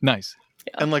 Nice.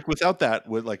 And like without that,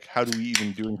 like how do we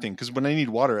even do anything? Because when I need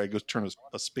water, I go turn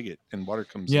a spigot and water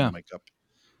comes Yeah. in my cup.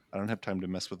 I don't have time to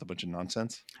mess with a bunch of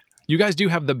nonsense. You guys do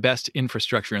have the best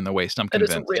infrastructure in the Waste, I'm It is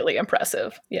convinced. really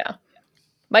impressive. Yeah.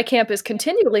 My camp is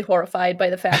continually horrified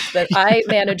by the fact that I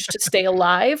managed to stay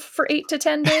alive for 8 to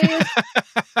 10 days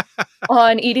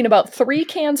on eating about 3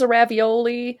 cans of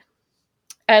ravioli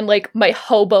and like my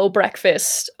hobo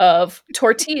breakfast of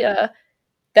tortilla,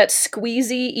 that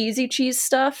squeezy easy cheese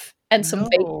stuff, and some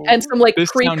No. and some like This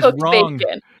sounds pre-cooked wrong.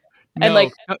 bacon. No. And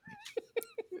like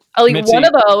I'll eat Mitzi- one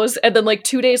of those, and then like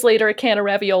 2 days later a can of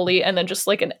ravioli, and then just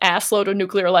like an ass load of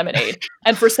nuclear lemonade.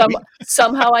 And for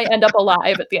somehow I end up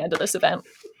alive at the end of this event.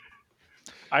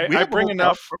 I We have bring a whole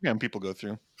enough. program people go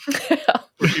through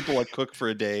where people like cook for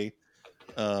a day,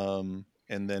 and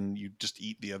then you just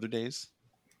eat the other days.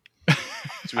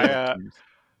 It's really I, genius.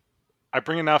 I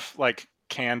bring enough like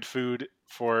canned food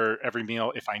for every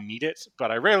meal if I need it,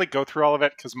 but I rarely go through all of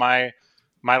it because my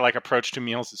like approach to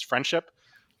meals is friendship.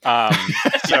 So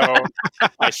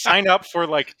I sign up for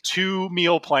like 2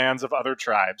 meal plans of other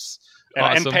tribes and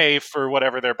Awesome. pay for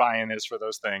whatever their buy-in is for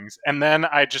those things. And then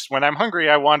I just, when I'm hungry,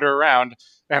 I wander around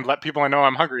and let people I know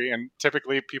I'm hungry. And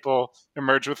typically people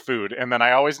emerge with food. And then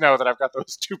I always know that I've got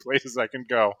those 2 places I can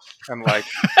go and like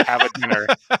have a dinner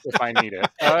if I need it.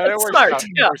 It works smart, out,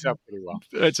 yeah. it works out pretty well.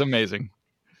 It's amazing.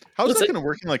 How's Listen- that going to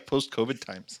work in like post-COVID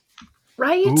times?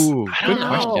 Right? Ooh, I good don't know.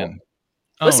 question.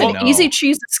 Listen, Oh, no. easy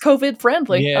cheese is COVID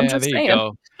friendly. Yeah, I'm just there saying. you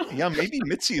go. Yeah, maybe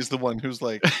Mitzi is the one who's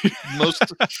like most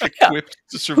equipped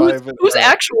to survive. Who's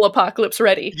actual apocalypse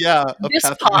ready? Yeah, a This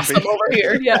pathogen possum based- over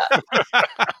here. Yeah.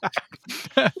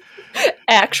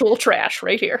 Actual trash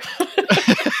right here.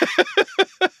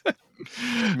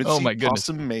 Mitzi Oh my goodness.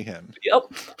 Possum mayhem. Yep.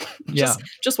 Yeah.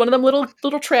 Just one of them little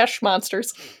trash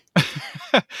monsters.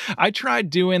 I tried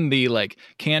doing the like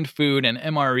canned food and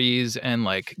MREs and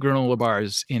like granola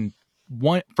bars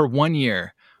for 1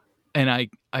 year, and I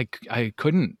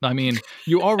couldn't. I mean,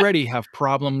 you already have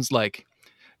problems like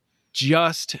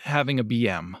just having a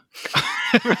BM,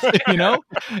 you know?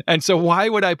 And so why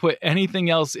would I put anything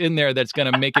else in there that's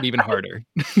going to make it even harder?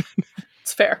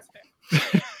 It's fair.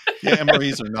 Yeah,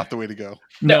 MREs are not the way to go.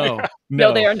 No,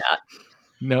 they are not.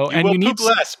 No, You and will you need poop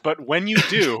less, but when you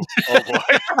do, oh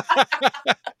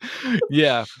boy.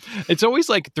 yeah. It's always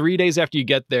like 3 days after you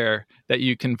get there that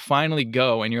you can finally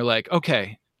go and you're like,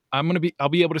 okay, I'll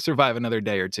be able to survive another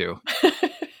day or two.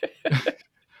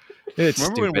 It's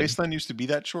Remember when stupid. Wasteland used to be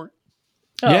that short?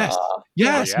 Yes. Aw,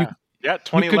 Yes. Yeah. Yeah, you could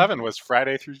 2011 was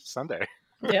Friday through Sunday.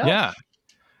 yeah. yeah.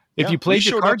 If Yeah, you we played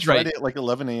your showed cards up right. Friday at like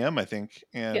 11 a.m. I think,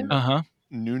 and Uh-huh.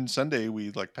 noon Sunday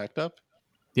we like packed up.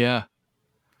 Yeah.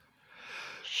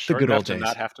 Short good enough old to days.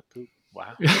 not have to pull.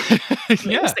 Wow. Yeah.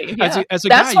 Amazing, As yeah. a That's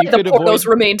guy, why you the could pornos avoid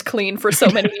remained clean for so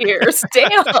many years.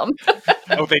 Damn.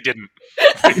 Oh, they didn't.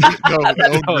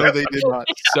 No, they did not.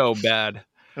 so bad.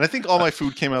 And I think all my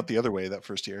food came out the other way that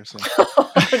first year. So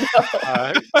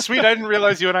Oh, no. Sweet, I didn't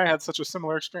realize you and I had such a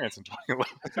similar experience in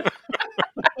 2011.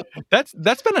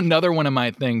 That's been another one of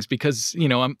my things because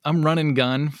I'm run and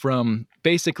gun from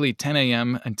basically 10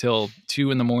 a.m. until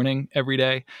 2 in the morning every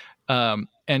day,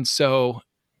 and so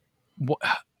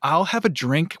I'll have a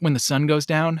drink when the sun goes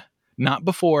down, not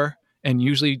before, and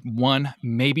usually 1,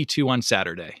 maybe 2 on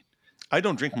Saturday. I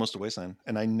don't drink most of Wasteland,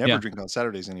 and I never Yeah. drink on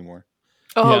Saturdays anymore.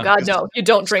 Oh, Yeah. God, no. You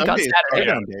don't drink on Sunday is Saturday.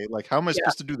 showdown day. Like, how am I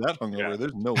supposed to do that hungover? Yeah.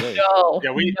 There's no way. No,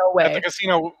 Yeah, no at the way.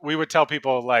 casino, we would tell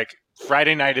people like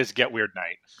Friday night is get weird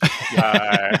night,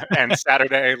 and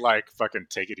Saturday like fucking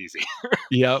take it easy.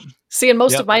 Yep. See, and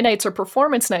most Yep. of my nights are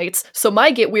performance nights, so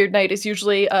my get weird night is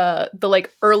usually the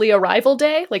like early arrival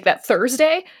day, like that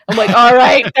Thursday. I'm like, all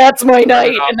right, that's my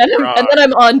night, and then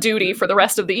I'm on duty for the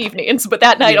rest of the evenings. But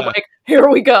that night, I'm Yeah. like, here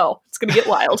we go. It's gonna get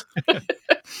wild.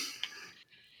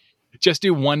 Just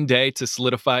do one day to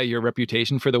solidify your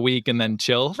reputation for the week and then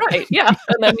chill. Right? Yeah,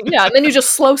 and then you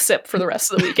just slow sip for the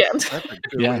rest of the weekend. That's a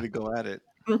good Yeah. way to go at it.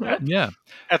 Mhm. Yeah.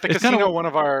 At the It's kinda casino, what- one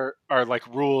of our like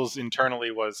rules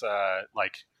internally was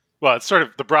well, it's sort of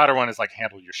the broader one is like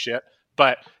handle your shit.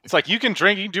 But it's like you can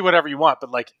drink, you can do whatever you want,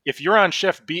 but like if you're on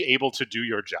shift, be able to do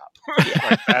your job.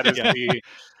 Like that is the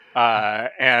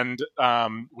and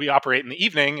we operate in the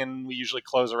evening and we usually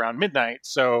close around midnight.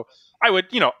 So I would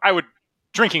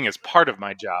drinking is part of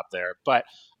my job there, but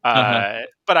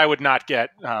I would not get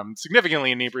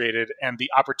significantly inebriated, and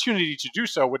the opportunity to do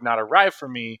so would not arrive for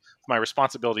me with my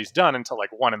responsibilities done until like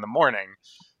 1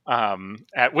 a.m.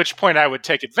 At which point I would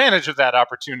take advantage of that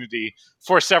opportunity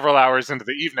for several hours into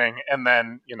the evening, and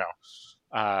then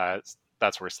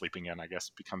that's where sleeping in, I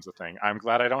guess, becomes a thing. I'm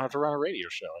glad I don't have to run a radio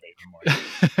show at 8 in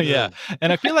the morning. Yeah.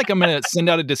 And I feel like I'm going to send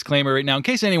out a disclaimer right now in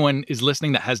case anyone is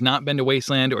listening that has not been to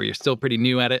Wasteland or you're still pretty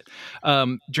new at it.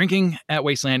 Drinking at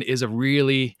Wasteland is a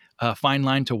really fine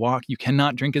line to walk. You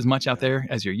cannot drink as much out there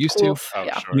as you're used to. Oof, Oh,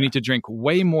 yeah. sure. You need to drink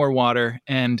way more water,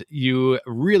 and you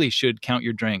really should count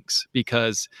your drinks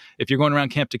because if you're going around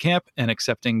camp to camp and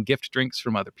accepting gift drinks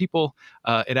from other people,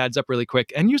 it adds up really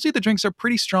quick. And usually the drinks are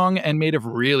pretty strong and made of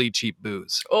really cheap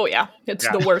booze. Oh yeah, it's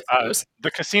Yeah. the worst news. The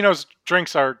casino's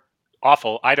drinks are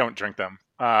awful. I don't drink them.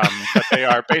 But they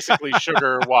are basically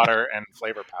sugar, water, and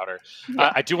flavor powder.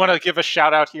 Yeah. I do want to give a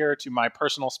shout out here to my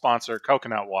personal sponsor,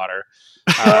 Coconut Water.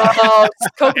 Oh,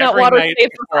 coconut Every water night safe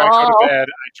for before I go all. to bed,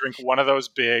 I drink one of those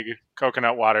big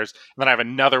coconut waters, and then I have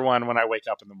another one when I wake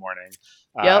up in the morning.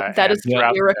 Yep, that and is a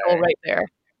throughout the miracle day. right there.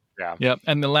 Yep.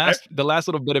 And the last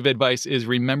little bit of advice is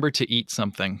remember to eat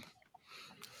something.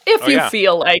 If Oh, you yeah.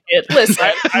 feel like it. Listen,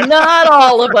 not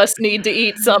all of us need to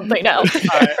eat something out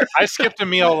there. I skipped a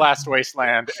meal last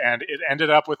Wasteland, and it ended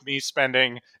up with me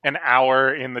spending an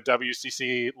hour in the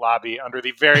WCC lobby under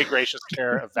the very gracious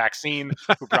care of Vaccine,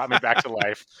 who brought me back to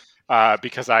life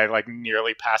because I like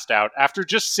nearly passed out after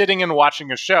just sitting and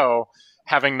watching a show,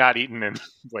 having not eaten in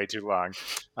way too long.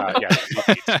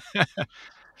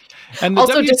 And the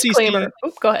Also, WCC disclaimer.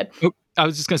 Oop, go ahead. I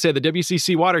was just going to say the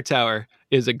WCC water tower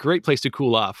is a great place to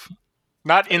cool off.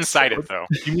 Not inside it though.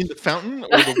 You mean the fountain or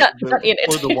Not in it.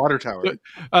 or the water tower?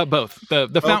 Both. The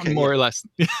fountain, Okay, more yeah. or less.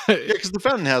 Yeah, because the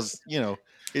fountain has,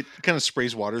 it kind of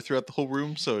sprays water throughout the whole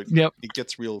room, so it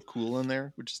gets real cool in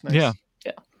there, which is nice. Yeah.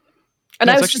 And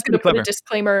Yeah, I it's was actually just going to pretty put a clever.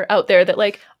 disclaimer out there that,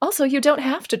 like, also you don't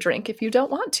have to drink if you don't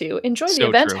want to. Enjoy the So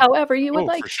event true. however you would Oh,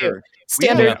 like for to. sure.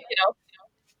 Standard, Yeah.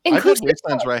 I've had inclusive.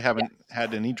 wastelands where I haven't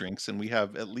had any drinks, and we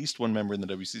have at least one member in the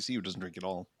WCC who doesn't drink at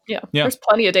all. Yeah. Yeah. There's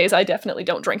plenty of days I definitely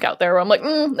don't drink out there where I'm like,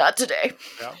 not today.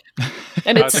 Yeah.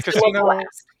 And it's The still a casino-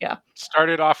 blast. Yeah.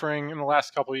 Started offering in the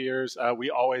last couple of years. We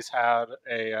always had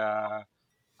a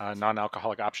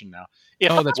non-alcoholic option now.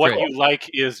 If Oh, that's what great. you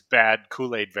like is bad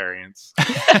Kool-Aid variants,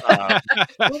 But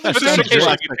but there's then a social occasionally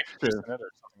you aspect pick a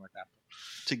or something like that.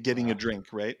 to getting a drink,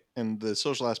 right? And the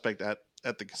social aspect at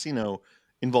the casino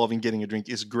involving getting a drink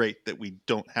is great that we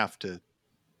don't have to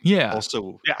Yeah.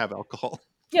 also Yeah. have alcohol.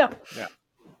 Yeah.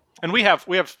 And we have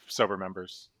sober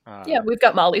members. Yeah. We've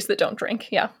got mollies that don't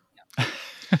drink. Yeah.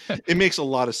 It makes a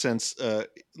lot of sense.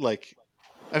 Like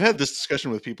I've had this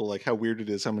discussion with people, like how weird it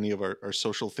is how many of our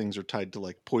social things are tied to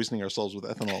like poisoning ourselves with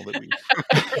ethanol that we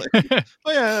like,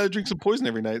 oh yeah, I drink some poison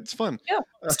every night. It's fun. Yeah,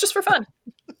 it's just for fun.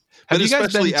 Have But you guys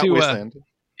especially been at to Wasteland.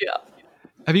 Yeah.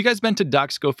 Have you guys been to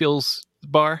Doc Schofield's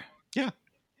bar? Yeah.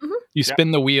 Mhm. You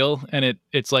spin the wheel and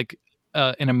it's like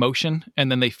an emotion,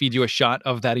 and then they feed you a shot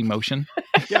of that emotion.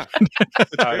 Yeah.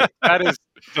 That is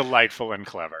delightful and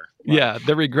clever. Yeah,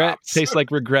 the regret props. tastes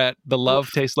like regret. The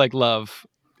love tastes like love.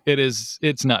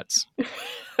 It's nuts.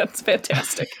 That's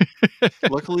fantastic.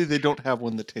 Luckily, they don't have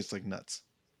one that tastes like nuts.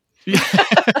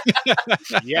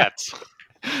 Yet.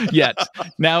 Yet.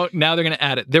 Now they're going to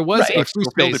add it. There was Right. a free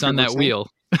space on that wheel.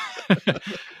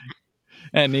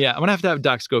 And yeah, I'm going to have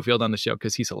Doc Schofield on the show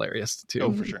because he's hilarious too.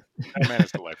 Oh, for sure. That man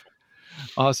is delightful.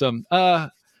 Awesome.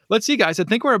 Let's see, guys. I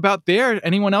think we're about there.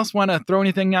 Anyone else want to throw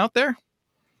anything out there?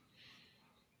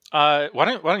 Why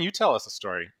don't you tell us a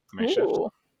story, Makeshift?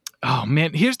 Ooh. Oh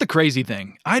man, here's the crazy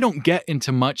thing. I don't get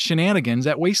into much shenanigans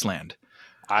at Wasteland.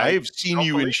 I've seen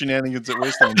you in shenanigans at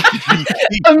Wasteland.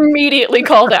 Immediately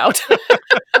called out.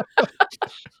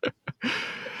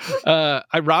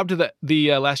 I robbed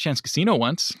the Last Chance Casino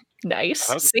once. Nice.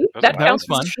 That was- See, that was that fun. counts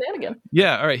That was as a shenanigan.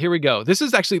 Yeah, all right, here we go. This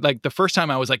is actually like the first time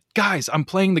I was like, guys, I'm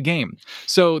playing the game.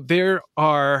 So there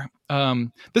are,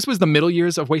 this was the middle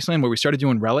years of Wasteland where we started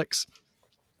doing relics.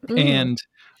 Mm.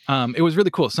 And it was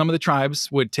really cool. Some of the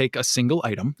tribes would take a single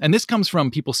item, and this comes from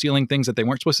people stealing things that they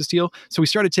weren't supposed to steal. So we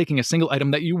started taking a single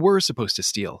item that you were supposed to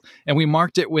steal, and we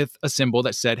marked it with a symbol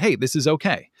that said, hey, this is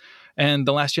okay. And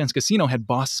the Last Chance Casino had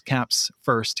Boss Cap's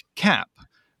first cap,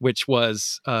 which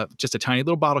was just a tiny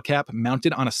little bottle cap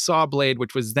mounted on a saw blade,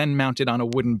 which was then mounted on a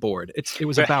wooden board. It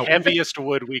was The about heaviest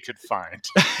wood we could find.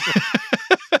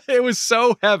 it was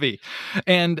so heavy.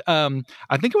 And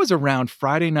I think it was around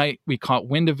Friday night, we caught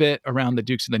wind of it around the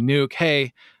Dukes of the Nuke.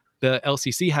 Hey, the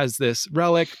LCC has this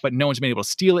relic, but no one's been able to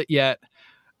steal it yet.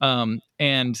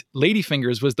 And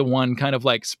Ladyfingers was the one kind of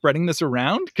like spreading this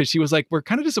around because she was like, we're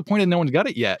kind of disappointed no one's got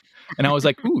it yet. And I was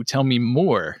like, ooh, tell me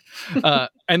more.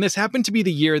 And this happened to be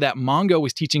the year that Mongo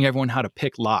was teaching everyone how to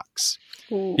pick locks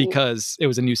Ooh. because it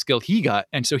was a new skill he got.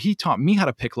 And so he taught me how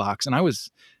to pick locks, and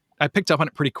I picked up on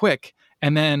it pretty quick.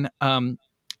 And then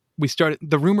we started,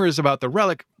 the rumors about the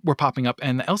relic were popping up,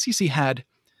 and the LCC had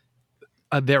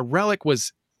their relic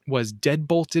was dead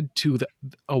bolted to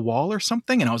a wall or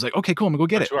something. And I was like, okay, cool, I'm gonna go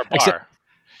get it. To our bar.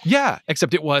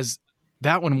 Except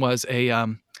that one was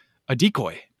a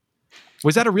decoy.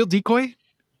 Was that a real decoy?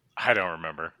 I don't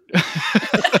remember.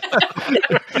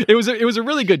 It was a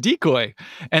really good decoy.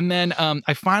 And then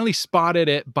I finally spotted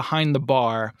it behind the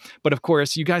bar. But of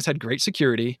course, you guys had great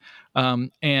security.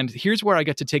 And here's where I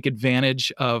get to take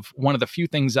advantage of one of the few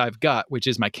things I've got, which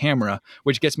is my camera,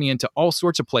 which gets me into all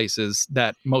sorts of places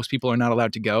that most people are not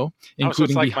allowed to go, So it's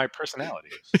including like my personality.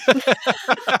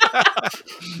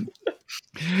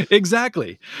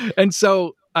 Exactly. And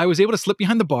so I was able to slip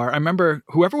behind the bar. I remember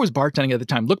whoever was bartending at the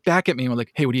time looked back at me and was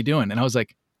like, hey, what are you doing? And I was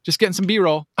like, just getting some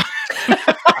B-roll.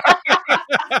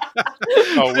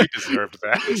 Oh, we deserved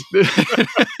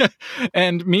that.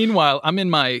 And meanwhile, I'm in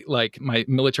my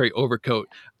military overcoat.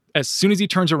 As soon as he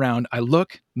turns around, I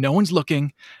look, no one's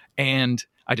looking, and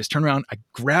I just turn around, I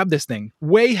grab this thing,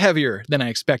 way heavier than I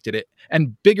expected it,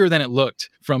 and bigger than it looked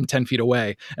from 10 feet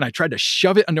away. And I tried to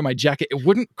shove it under my jacket. It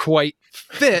wouldn't quite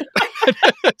fit.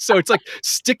 So it's like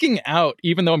sticking out,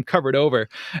 even though I'm covered over.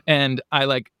 And I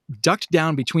like ducked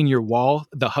down between your wall,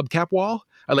 the hubcap wall.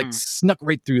 I like snuck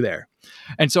right through there.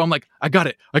 And so I'm like, I got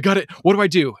it. What do I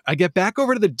do? I get back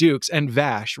over to the Dukes, and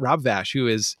Rob Vash, who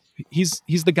is, he's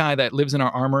the guy that lives in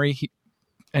our armory.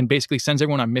 And basically sends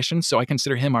everyone on missions. So I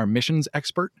consider him our missions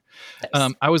expert.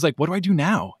 Nice. I was like, what do I do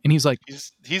now? And he's like,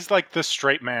 He's like the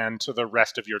straight man to the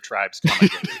rest of your tribe's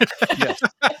comedy.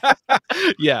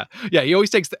 yeah. He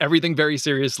always takes everything very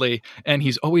seriously, and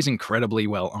he's always incredibly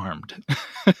well armed.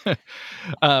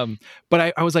 But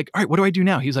I was like, all right, what do I do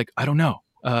now? He's like, I don't know.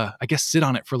 I guess sit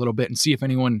on it for a little bit and see if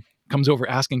anyone comes over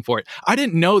asking for it. I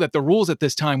didn't know that the rules at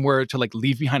this time were to like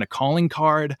leave behind a calling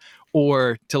card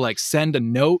or to like send a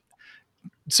note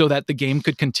so that the game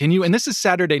could continue. And this is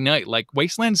Saturday night, like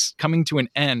Wasteland's coming to an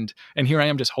end, and here I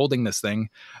am just holding this thing,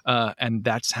 and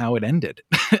that's how it ended.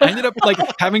 I ended up like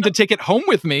having to take it home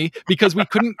with me because we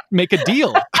couldn't make a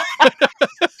deal.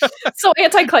 So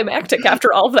anticlimactic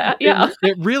after all of that. Yeah.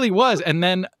 It really was. And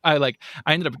then I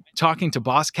ended up talking to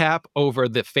Boss Cap over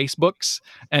the Facebooks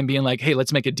and being like, hey,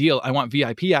 let's make a deal. I want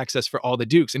VIP access for all the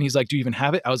Dukes. And he's like, do you even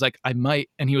have it? I was like, I might.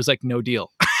 And he was like, no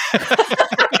deal.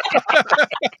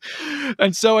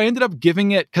 And so I ended up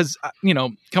giving it because,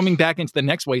 coming back into the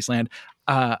next Wasteland,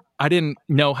 I didn't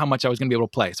know how much I was going to be able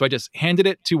to play. So I just handed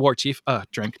it to War Chief.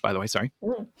 Drink, by the way, sorry.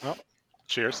 Mm. Well,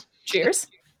 cheers. Cheers.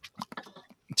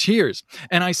 Cheers.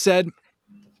 And I said,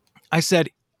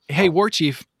 hey, War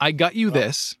Chief, I got you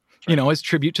this, as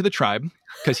tribute to the tribe,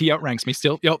 because he outranks me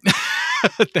still. Yep.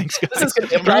 Thanks, guys. This is going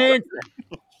to be a problem.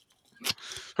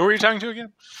 Who were you talking to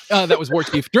again? That was War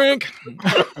Chief. Drink.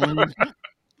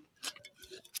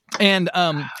 And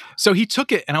so he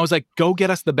took it, and I was like, go get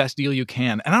us the best deal you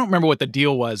can. And I don't remember what the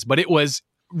deal was, but it was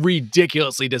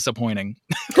ridiculously disappointing.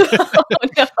 Oh,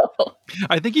 no.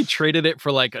 I think he traded it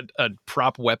for like a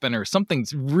prop weapon or something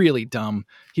really dumb.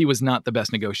 He was not the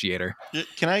best negotiator.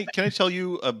 Can I tell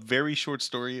you a very short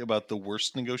story about the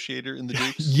worst negotiator in the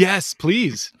Dukes? Yes,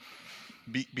 please.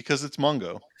 Because it's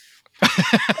Mongo.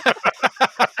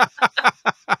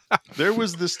 There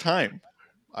was this time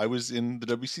I was in the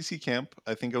WCC camp.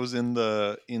 I think I was in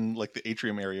the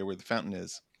atrium area where the fountain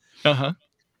is. Uh-huh.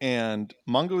 And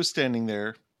Mongo was standing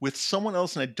there with someone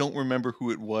else, and I don't remember who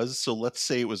it was. So let's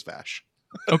say it was Vash.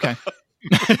 Okay.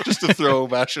 Just to throw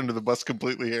Vash under the bus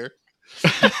completely here.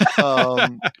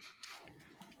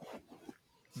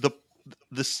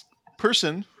 This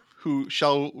person who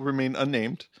shall remain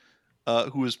unnamed,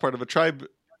 who is part of a tribe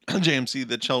JMC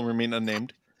that shall remain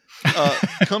unnamed,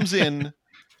 comes in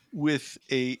with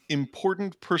a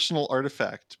important personal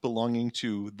artifact belonging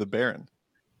to the Baron.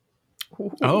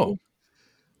 Oh.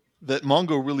 That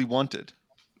Mongo really wanted.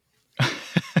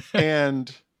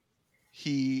 And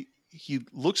he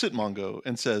looks at Mongo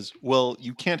and says, well,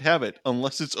 you can't have it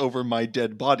unless it's over my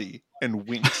dead body, and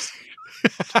winks.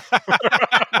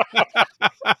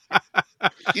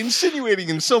 Insinuating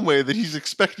in some way that he's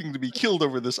expecting to be killed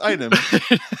over this item.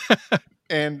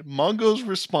 And Mongo's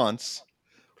response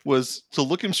was to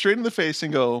look him straight in the face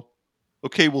and go,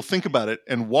 okay, we'll think about it,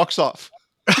 and walks off.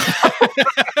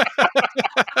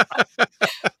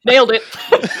 Nailed it.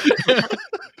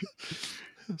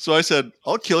 So I said,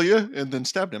 I'll kill you, and then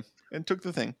stabbed him and took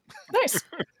the thing. Nice.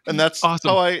 And that's awesome.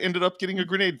 How I ended up getting a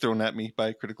grenade thrown at me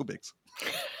by Critical Bigs.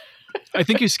 I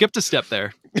think you skipped a step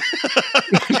there.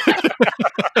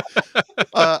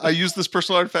 I used this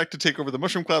personal artifact to take over the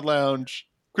Mushroom Cloud Lounge.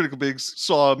 Critical Bigs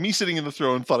saw me sitting in the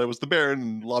throne, thought I was the Baron,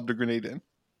 and lobbed a grenade in.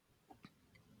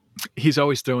 He's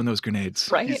always throwing those grenades.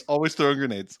 Right. He's always throwing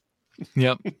grenades.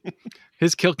 Yep.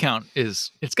 His kill count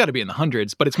it's got to be in the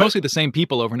hundreds, but it's mostly the same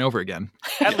people over and over again.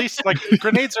 At least, like,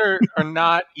 grenades are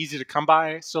not easy to come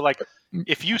by. So, like,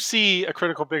 if you see a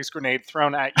Critical Bigs grenade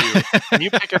thrown at you and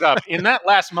you pick it up, in that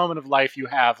last moment of life you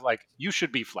have, like, you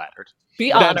should be flattered.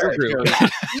 Be That's honored. true.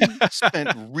 He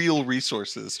spent real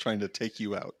resources trying to take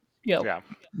you out. Yep. Yeah.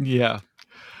 Yeah.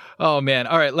 Oh, man.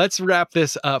 All right, let's wrap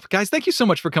this up. Guys, thank you so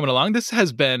much for coming along. This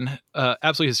has been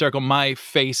absolutely hysterical. My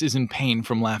face is in pain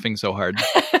from laughing so hard.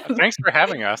 Thanks for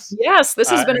having us. Yes,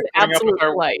 this has been an and putting up with absolute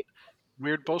our delight.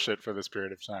 Weird bullshit for this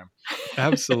period of time.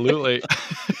 Absolutely.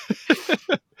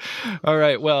 All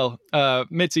right. Well,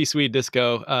 Mitzi, Sweet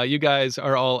Disco, you guys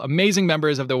are all amazing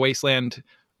members of the Wasteland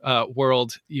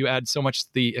world. You add so much to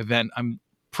the event. I'm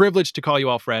privileged to call you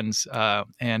all friends.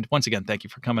 And once again, thank you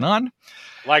for coming on.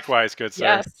 Likewise, good sir.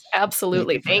 Yes,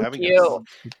 absolutely. Thank Thank you for you.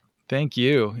 Thank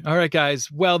you. All right,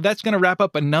 guys. Well, that's going to wrap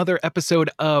up another episode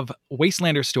of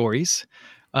Wastelander Stories.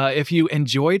 If you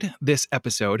enjoyed this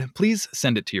episode, please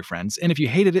send it to your friends. And if you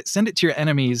hated it, send it to your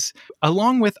enemies,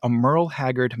 along with a Merle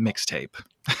Haggard mixtape.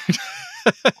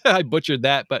 I butchered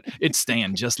that, but it's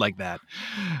staying just like that.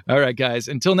 All right, guys.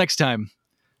 Until next time,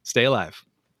 stay alive.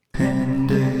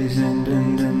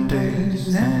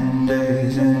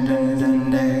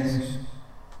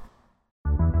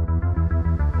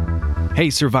 Hey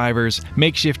survivors,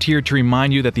 Makeshift here to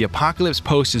remind you that the Apocalypse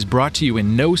Post is brought to you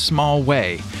in no small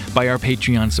way by our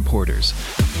Patreon supporters.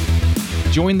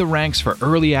 Join the ranks for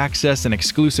early access and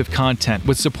exclusive content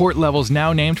with support levels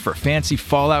now named for fancy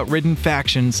Fallout-ridden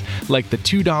factions like the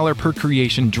 $2 per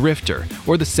creation Drifter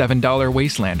or the $7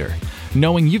 Wastelander.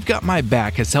 Knowing you've got my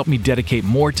back has helped me dedicate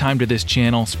more time to this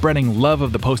channel, spreading love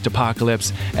of the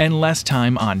post-apocalypse and less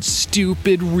time on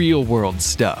stupid real-world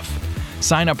stuff.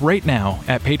 Sign up right now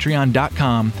at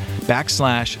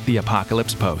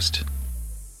patreon.com/theapocalypsepost.